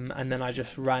 And then I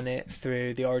just ran it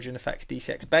through the Origin Effects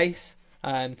DCX bass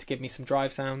to give me some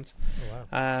drive sounds. Oh,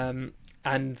 wow.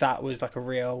 And that was like a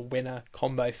real winner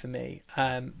combo for me.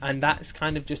 And that's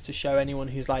kind of just to show anyone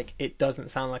who's like, it doesn't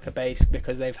sound like a bass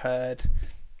because they've heard,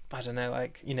 I don't know,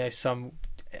 like, you know, some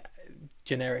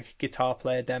generic guitar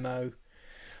player demo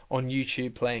on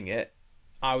YouTube playing it.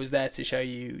 I was there to show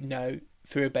you, no,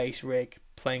 through a bass rig,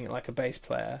 playing it like a bass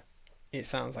player, it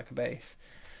sounds like a bass.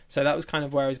 So that was kind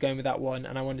of where I was going with that one,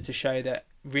 and I wanted to show that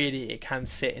really it can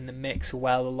sit in the mix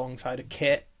well alongside a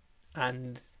kit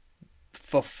and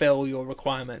fulfill your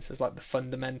requirements as like the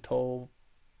fundamental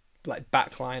like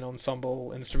backline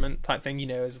ensemble instrument type thing, you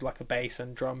know, as like a bass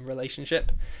and drum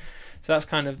relationship. So that's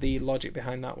kind of the logic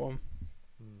behind that one.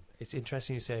 It's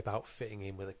interesting you say about fitting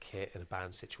in with a kit in a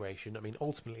band situation. I mean,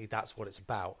 ultimately that's what it's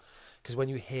about, because when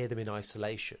you hear them in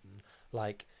isolation,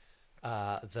 like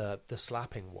the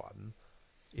slapping one,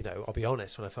 you know, I'll be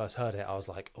honest, when I first heard it, I was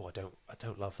like, oh, I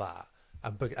don't love that,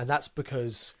 and that's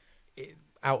because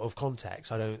out of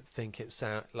context, I don't think it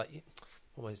sound like.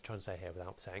 What am I trying to say here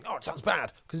without saying, oh, it sounds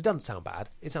bad? Because it doesn't sound bad.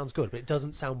 It sounds good, but it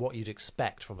doesn't sound what you'd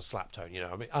expect from a slap tone. You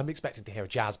know, I mean, I'm expecting to hear a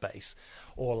jazz bass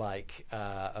or like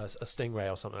a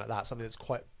Stingray or something like that, something that's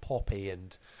quite poppy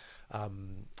and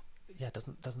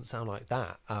doesn't sound like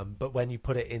that. But when you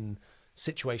put it in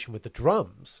situation with the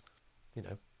drums, you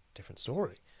know, different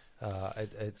story.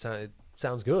 It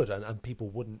sounds good, and people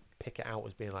wouldn't pick it out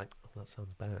as being like, oh, that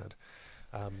sounds bad.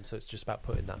 So it's just about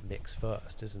putting that mix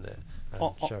first, isn't it?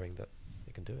 And showing that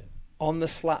you can do it. On the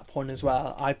slap one as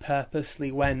well, I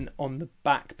purposely went on the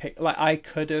back pick. Like, I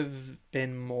could have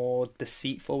been more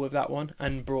deceitful with that one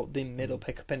and brought the middle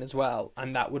pickup in as well,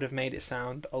 and that would have made it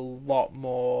sound a lot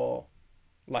more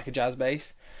like a jazz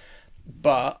bass.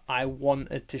 But I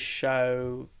wanted to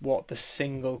show what the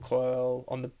single coil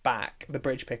on the back, the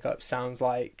bridge pickup, sounds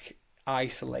like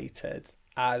isolated,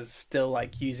 as still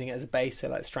like using it as a bass, so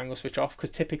like strangle switch off. Because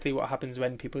typically what happens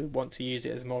when people want to use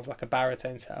it as more of like a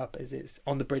baritone setup is it's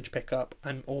on the bridge pickup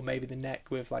and or maybe the neck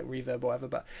with like reverb or whatever,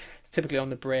 but it's typically on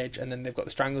the bridge, and then they've got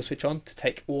the strangle switch on to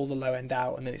take all the low end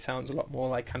out, and then it sounds a lot more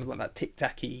like kind of like that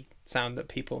tic-tacky sound that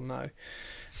people know.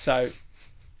 So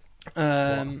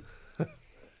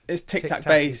it's tic-tac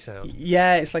bass sound.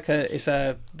 Yeah, it's like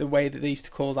the way that they used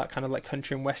to call that kind of like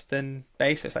country and western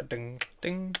bass. So it's like ding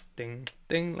ding ding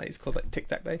ding, like it's called like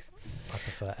tic-tac bass. I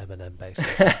prefer Eminem bass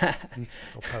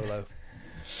or Polo.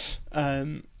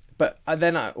 But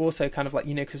then I also kind of like,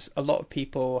 you know, because a lot of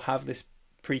people have this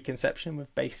preconception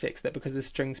with bass 6 that because the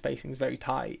string spacing is very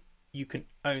tight, you can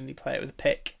only play it with a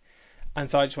pick. And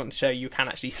so I just want to show you can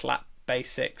actually slap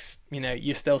bass 6. You know,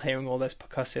 you're still hearing all those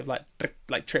percussive like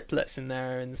triplets in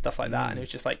there and stuff like that, and it was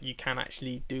just like you can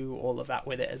actually do all of that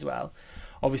with it as well.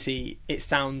 Obviously it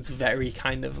sounds very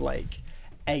kind of like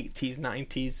 80s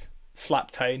 90s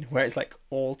slap tone where it's like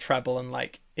all treble and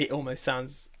like it almost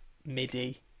sounds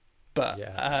MIDI, but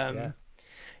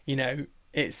you know,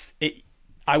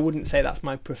 I wouldn't say that's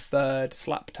my preferred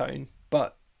slap tone,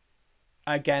 but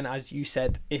again, as you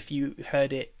said, if you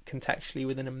heard it contextually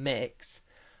within a mix,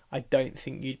 I don't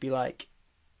think you'd be like,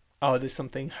 oh, there's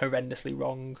something horrendously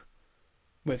wrong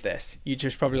with this. You'd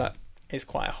just probably like, it's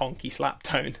quite a honky slap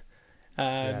tone.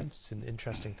 It's an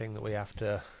interesting thing that we have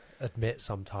to admit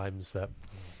sometimes, that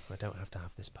I don't have to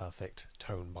have this perfect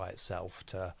tone by itself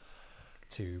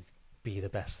to be the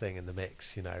best thing in the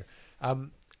mix, you know.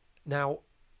 Now,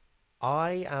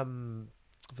 I am,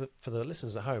 for the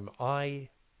listeners at home,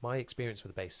 my experience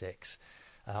with the Bass 6,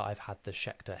 I've had the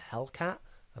Schecter Hellcat,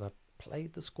 and I've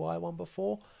played the Squier one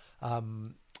before.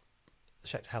 The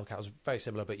Schecter Hellcat was very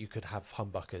similar, but you could have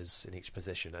humbuckers in each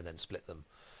position and then split them.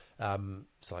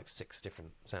 So like 6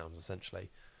 different sounds,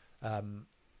 essentially.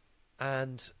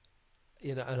 And,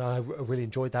 you know, and I really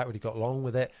enjoyed that, really got along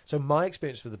with it. So my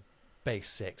experience with the Bass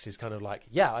 6 is kind of like,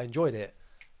 yeah, I enjoyed it.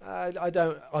 I'm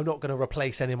not going to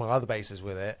replace any of my other basses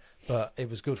with it, but it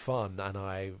was good fun, and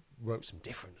I wrote some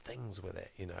different things with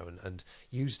it, you know, and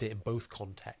used it in both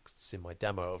contexts in my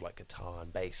demo of like guitar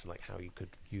and bass, and like how you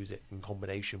could use it in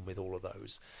combination with all of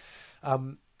those.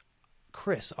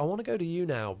 Chris, I want to go to you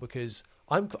now, because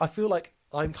I feel like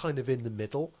I'm kind of in the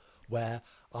middle, where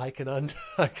I can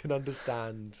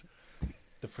understand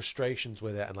the frustrations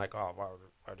with it, and like, oh, well,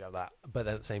 I don't have that, but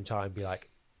then at the same time be like,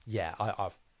 yeah,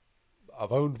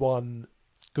 I've owned one,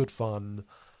 it's good fun,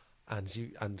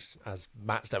 and as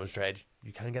Matt's demonstrated,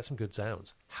 you can get some good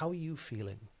sounds. How are you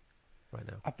feeling right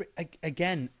now?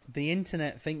 Again, the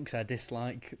internet thinks I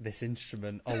dislike this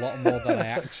instrument a lot more than I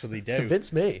actually do.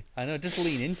 Convince me. I know, just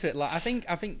lean into it. Like I think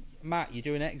Matt, you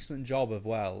do an excellent job of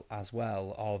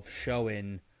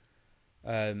showing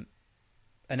an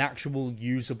actual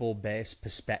usable bass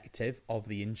perspective of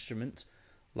the instrument.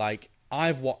 Like,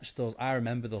 I've watched those, I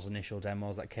remember those initial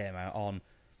demos that came out on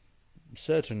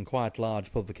certain quite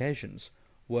large publications,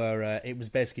 where it was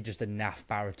basically just a naff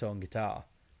baritone guitar,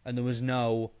 and there was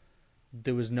no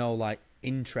like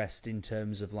interest in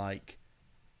terms of like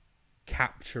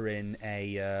capturing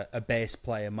a bass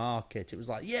player market. It was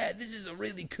like, yeah, this is a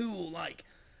really cool like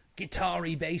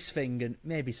guitar-y bass thing, and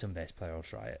maybe some bass player will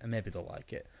try it and maybe they'll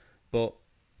like it. But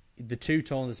the two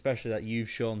tones especially that you've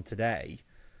shown today,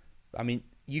 I mean,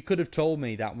 you could have told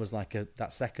me that was like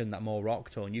that more rock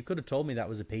tone. You could have told me that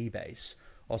was a P bass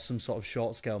or some sort of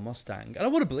short scale Mustang, and I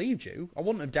would have believed you. I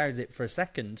wouldn't have doubted it for a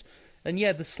second. And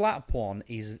yeah, the slap one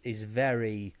is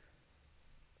very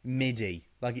MIDI.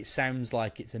 Like, it sounds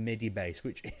like it's a MIDI bass,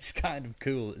 which is kind of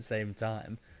cool at the same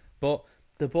time. But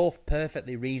they're both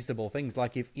perfectly reasonable things.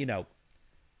 Like, if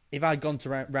I'd gone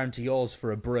round to yours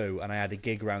for a brew and I had a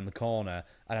gig around the corner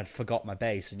and I'd forgot my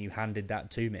bass and you handed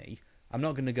that to me, I'm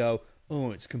not going to go,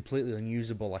 oh, it's completely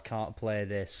unusable, I can't play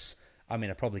this. I mean,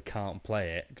 I probably can't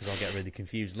play it because I'll get really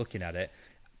confused looking at it.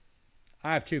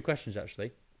 I have 2 questions,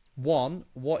 actually. 1,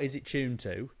 what is it tuned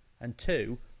to? And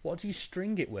 2, what do you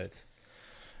string it with?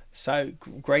 So,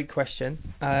 great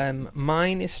question.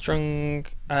 Mine is strung,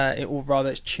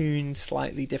 it's tuned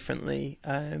slightly differently.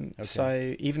 Okay.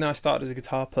 So, even though I started as a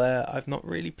guitar player, I've not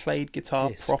really played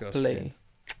guitar properly.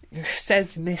 It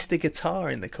says Mr. Guitar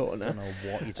in the corner. I don't know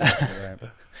what you're talking about.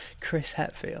 Chris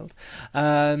Hetfield.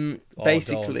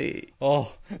 Basically,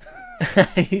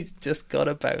 he's just got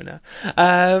a boner.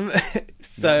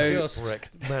 So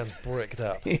man's bricked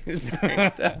up. He's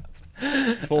bricked up.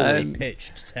 Fully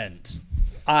pitched tent.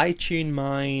 I tune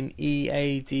mine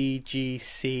EADGCF.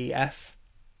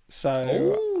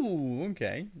 So,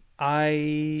 okay.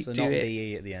 So not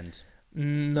DE at the end.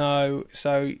 No,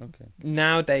 so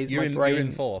nowadays you're my brain... You're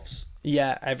in fourths?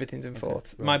 Yeah, everything's in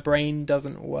fourths. Right. My brain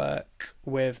doesn't work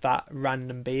with that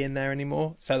random B in there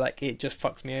anymore, so like it just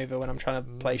fucks me over when I'm trying to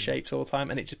play shapes all the time,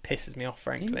 and it just pisses me off,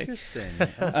 frankly. Interesting.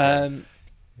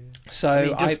 So I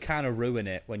mean, it does kind of ruin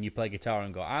it when you play guitar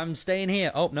and go, I'm staying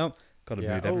here. Oh, no, got to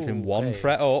move everything one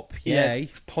fret up. Yay. Yeah,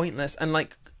 it's pointless. And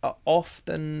like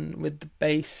often with the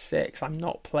Bass 6, I'm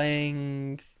not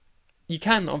playing... You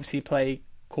can obviously play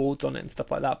chords on it and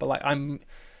stuff like that, but like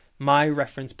my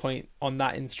reference point on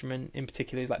that instrument in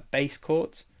particular is like bass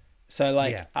chords. So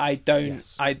like I'm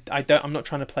not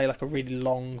trying to play like a really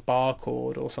long bar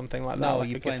chord or something like that. No, like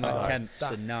you're playing like tenths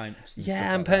and ninths.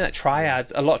 Yeah, I'm playing like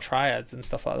triads, a lot of triads and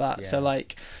stuff like that. Yeah. So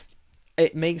like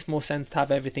it makes more sense to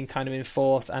have everything kind of in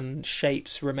fourth and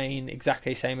shapes remain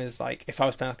exactly the same as like if I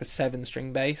was playing like a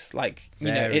 7-string bass. Like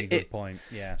Very good point.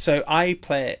 Yeah. So I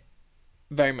play it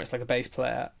very much like a bass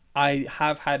player. I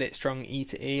have had it strung E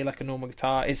to E like a normal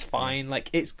guitar. It's fine. Like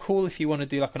it's cool if you want to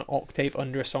do like an octave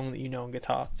under a song that you know on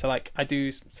guitar. So like I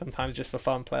do sometimes just for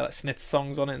fun play like Smith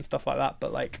songs on it and stuff like that.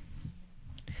 But like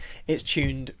it's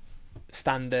tuned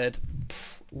standard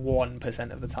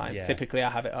 1% of the time. Yeah. Typically I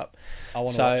have it up. I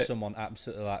want to watch someone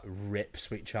absolutely like rip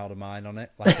Sweet Child of Mine on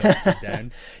it, like upside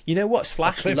down. You know what?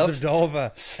 Slash Cliffs loves of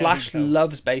Dover. Slash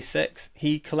loves Base 6.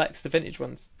 He collects the vintage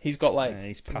ones. He's got like Yeah,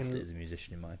 he's past it as a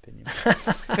musician, in my opinion.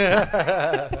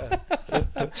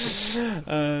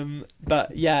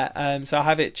 but yeah, so I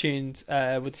have it tuned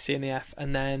with the C and the F,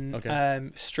 and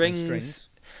then strings.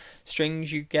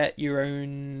 You get your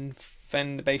own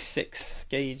Fender Bass 6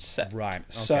 gauge set. Right. Okay.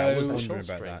 So I was wondering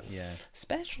about that. Yeah.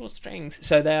 Special strings.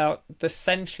 So they are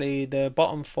essentially the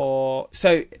bottom four.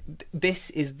 So this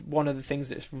is one of the things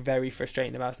that's very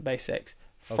frustrating about the Bass 6.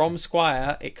 From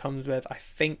Squire, it comes with, I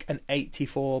think, an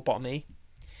 84 bottom E.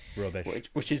 Rubbish.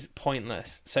 Which is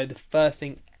pointless. So the first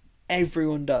thing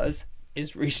everyone does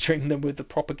is restring them with the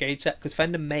proper gauge set, because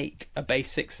Fender make a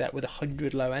Bass 6 set with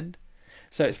 100 low end.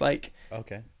 So it's like...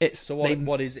 Okay. It's so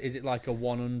what is it like a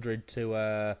 100 to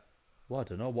I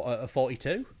don't know, what, a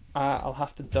 42? I'll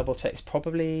have to double check. It's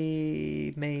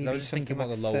probably maybe... I was just thinking what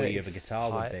the lower E of a guitar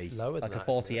would be. Lower than like that, a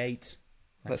 48.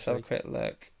 Let's have a quick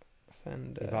look.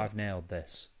 Fender. If I've nailed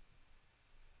this.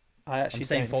 I actually I'm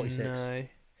saying don't 46.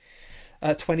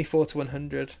 know. 24 to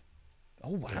 100. Oh,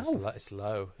 wow. It's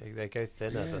low. They go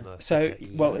thinner than a... So,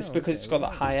 well, it's Oh, because okay, it's got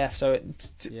that high F. So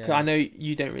Yeah. I know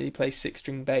you don't really play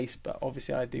 6-string bass, but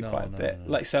obviously I do quite a bit.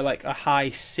 No. Like a high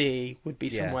C would be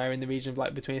Yeah. somewhere in the region of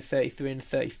like between 33 and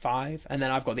 35, and then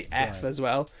I've got the F Right. as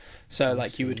well. So I like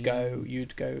see. you'd go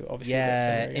obviously. a bit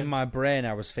Yeah, thinner, in my brain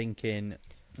I was thinking,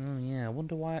 oh yeah, I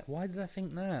wonder why did I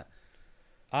think that?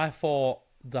 I thought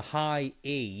the high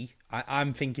E,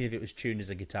 I'm thinking if it was tuned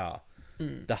as a guitar,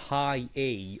 the high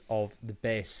E of the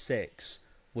Bass 6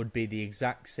 would be the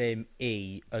exact same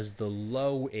E as the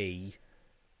low E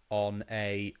on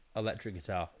a electric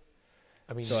guitar.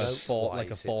 I mean, So like a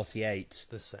note-wise, 48. it's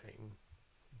the same,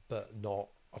 but not...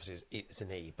 Obviously, it's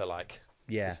an E, but like...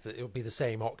 Yeah. It would be the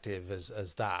same octave as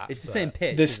that. It's the but- same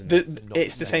pitch, isn't it?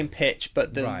 It's the same pitch,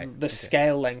 but the Right, the okay.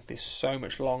 scale length is so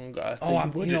much longer. Oh,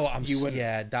 that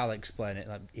yeah, that'll explain it.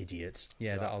 Like idiots.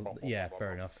 Yeah,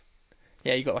 fair enough.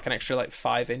 Yeah, you got like an extra like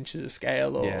 5 inches of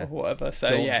scale or Yeah. whatever. So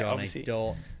Don't, yeah, Johnny, obviously.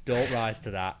 don't rise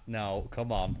to that. No,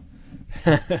 come on.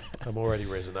 I'm already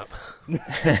risen up. You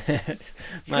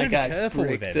My gotta be guy's careful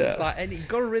with bricked him. up. It's like, and you've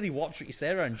got to really watch what you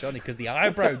say around Johnny, because the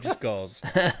eyebrow just goes.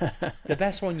 The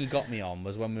best one you got me on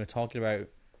was when we were talking about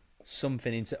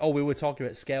something we were talking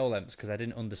about scale lengths, because I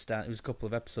didn't understand. It was a couple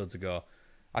of episodes ago.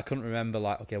 I couldn't remember,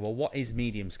 like, okay, well, what is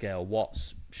medium scale?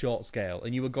 What's short scale?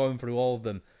 And you were going through all of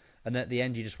them, and at the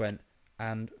end you just went,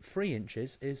 and 3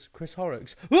 inches is Chris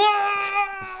Horrocks.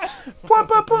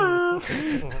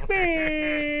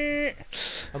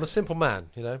 I'm a simple man,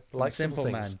 you know, like simple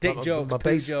man. things. Dick My jokes, poo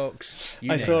bass- jokes.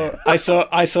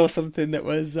 I saw something that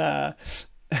was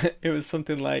it was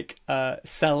something like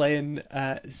selling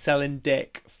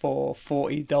dick for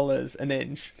 $40 an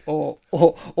inch, or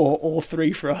all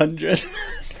 3 for 100.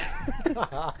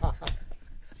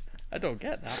 I don't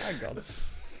get that. Hang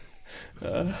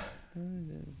on.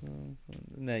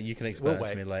 No, you can explain We'll it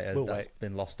to me wait. later. We'll That's wait.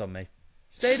 been lost on me.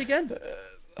 Say it again.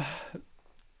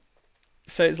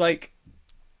 So it's like,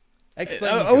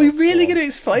 Explain. are we really going to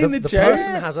explain the the joke?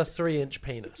 person has a 3-inch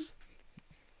penis.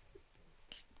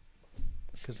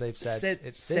 Because they've said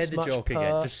it's say this the much joke per,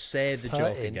 again. Just say the per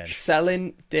joke inch. again.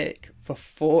 Selling dick for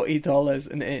 $40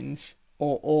 an inch,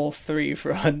 or all 3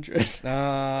 for 100.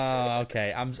 Ah,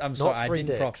 okay. I'm sorry. I 3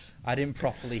 didn't, dicks. I didn't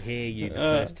properly hear you the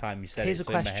first time you said Here's it.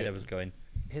 a So in my head question. I was going.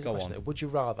 Here's Go a question: on. would you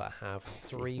rather have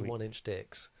 3 1-inch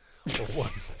dicks or 1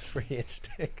 3-inch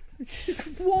dick? Just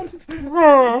one.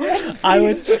 I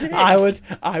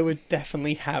would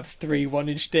definitely have 3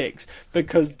 1-inch dicks,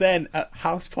 because then at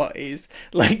house parties,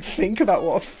 like, think about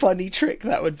what a funny trick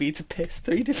that would be to piss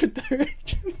 3 different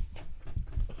directions.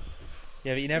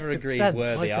 Yeah, but you never agreed Consent,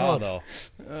 where my they are, God.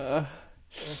 though.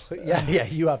 Yeah,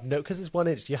 you have no, because it's 1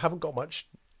 inch. You haven't got much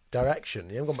direction.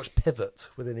 You haven't got much pivot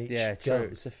within each. Yeah, true. gun,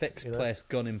 It's a fixed you know? place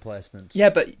gun emplacement.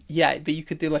 Yeah, but you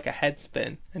could do like a head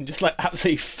spin and just like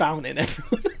absolutely fountain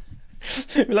everyone.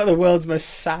 It'd be like the world's most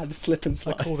sad slip and I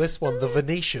slide. call this one the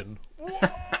Venetian.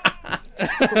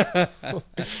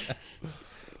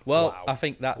 Well, Wow. I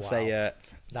think that's Wow.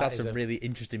 that's is a a- really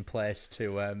interesting place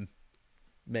to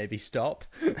maybe stop.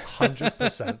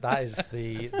 100%. That is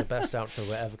the best outro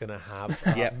we're ever going to have.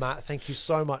 Yep. Matt, thank you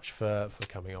so much for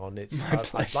coming on. It's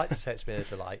I'd like to say it's been a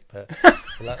delight, but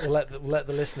we'll let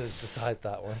the listeners decide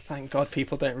that one. Thank God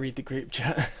people don't read the group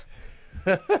chat.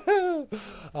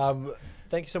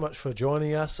 Thank you so much for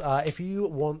joining us. If you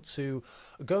want to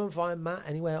go and find Matt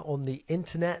anywhere on the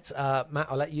internet, Matt,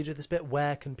 I'll let you do this bit.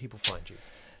 Where can people find you?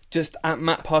 just at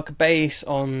Matt Parker Bass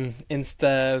on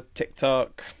Insta,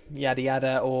 TikTok, yada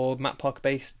yada, or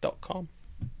mattparkerbase.com.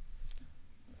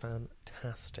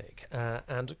 Fantastic.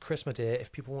 And Chris, my dear,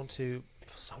 if people want to,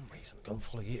 for some reason, go and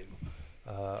follow you,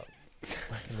 where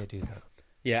can they do that?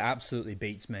 Yeah, absolutely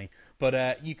beats me.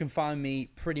 But you can find me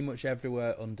pretty much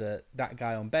everywhere under That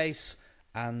Guy on Bass.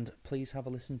 And please have a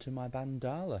listen to my band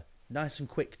Darla. Nice and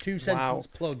quick, 2-sentence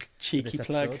plug. Cheeky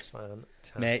plug.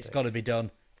 Fantastic. Mate, it's got to be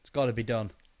done. It's got to be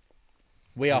done.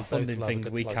 We are funding both love a things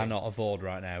good we plug-in. cannot afford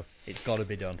right now. It's got to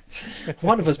be done.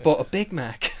 One of us bought a Big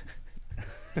Mac.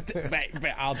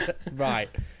 Right,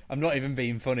 I'm not even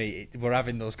being funny. We're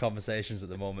having those conversations at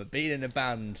the moment. Being in a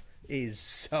band is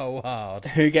so hard.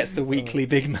 Who gets the weekly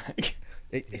Big Mac?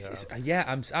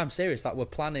 I'm serious. Like, we're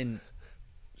planning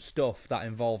stuff that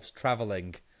involves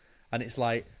travelling, and it's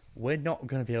like, we're not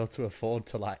going to be able to afford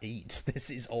to like eat. This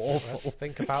is awful. Let's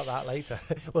think about that later.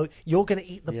 Well, you're going to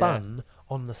eat the bun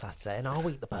on the Saturday, and I'll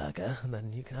eat the burger, and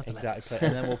then you can have the lettuce.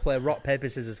 And then we'll play rock, paper,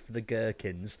 scissors for the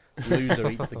gherkins. Loser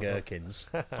eats the gherkins.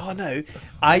 Oh no,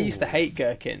 I used to hate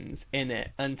gherkins in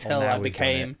it until now I we've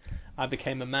done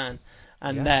became a man,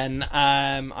 and then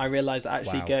I realised that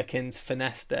actually Wow. gherkins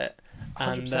finessed it.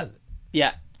 And 100%.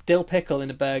 dill pickle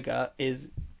in a burger is.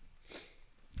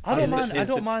 I don't is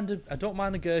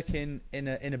mind a gherkin in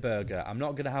a burger. I'm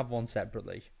not going to have one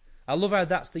separately. I love how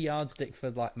that's the yardstick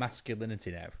for like masculinity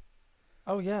now.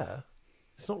 Oh, yeah.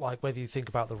 It's not like whether you think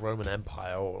about the Roman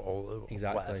Empire or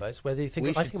Exactly. whatever. It's whether you think,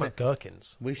 We I should think about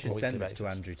gherkins. We should on a send weekly this to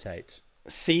basis. Andrew Tate.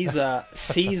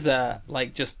 Caesar,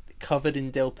 like just covered in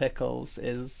dill pickles,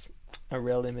 is a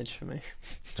real image for me.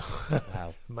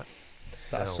 Wow. Ma-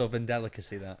 Is that a southern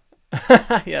delicacy, that?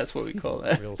 Yeah, that's what we call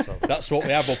it. Real southern. That's what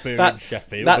we have up here in That's-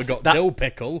 Sheffield. that's- We've got that- dill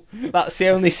pickle. That's the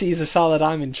only Caesar salad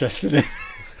I'm interested in.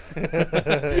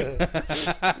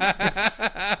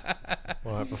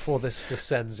 All right, before this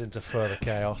descends into further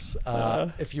chaos,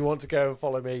 if you want to go and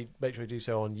follow me, make sure you do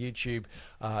so on YouTube,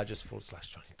 just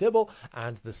 /Johnny Dibble,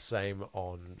 and the same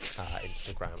on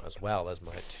Instagram as well as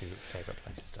my two favourite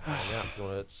places to hang out. If you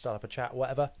want to start up a chat or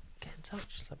whatever, get in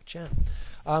touch, let's have a chat.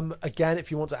 Again,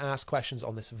 if you want to ask questions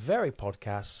on this very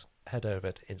podcast, head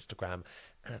over to Instagram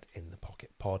at In The Pocket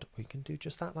Pod. We can do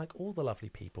just that, like all the lovely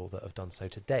people that have done so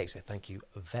today. So thank you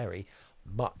very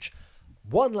much.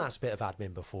 One last bit of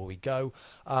admin before we go.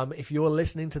 If you're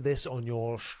listening to this on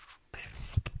your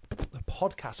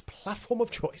podcast platform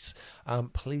of choice,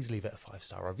 please leave it a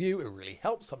 5-star review. It really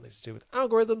helps. Something to do with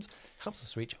algorithms, helps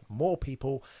us reach more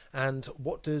people. And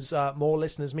what does more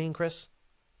listeners mean, Chris?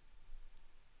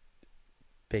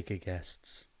 Bigger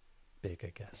guests.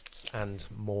 Bigger guests and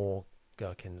more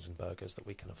gherkins and burgers that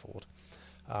we can afford.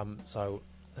 So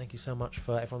thank you so much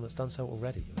for everyone that's done so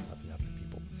already. You're lovely, lovely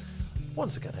people.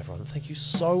 Once again, everyone, thank you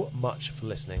so much for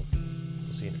listening.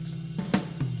 We'll see you next time.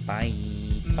 Bye.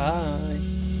 Bye.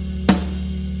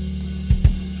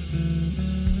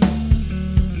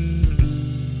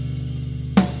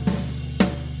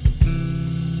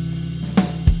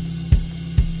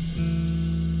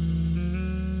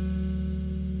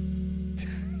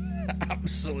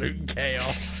 Absolute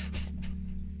chaos.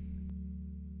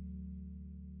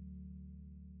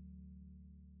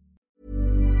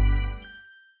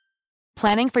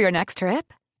 Planning for your next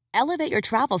trip? Elevate your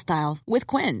travel style with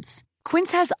Quince.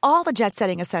 Quince has all the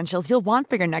jet-setting essentials you'll want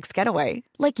for your next getaway,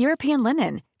 like European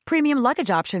linen, premium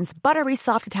luggage options, buttery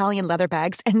soft Italian leather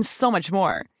bags, and so much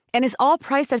more. And is all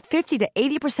priced at 50 to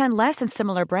 80% less than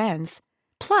similar brands.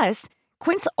 Plus,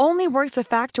 Quince only works with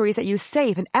factories that use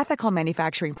safe and ethical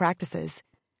manufacturing practices.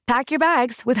 Pack your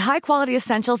bags with high-quality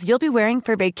essentials you'll be wearing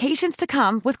for vacations to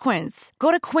come with Quince.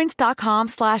 Go to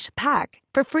quince.com/pack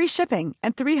for free shipping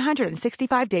and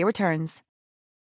 365-day returns.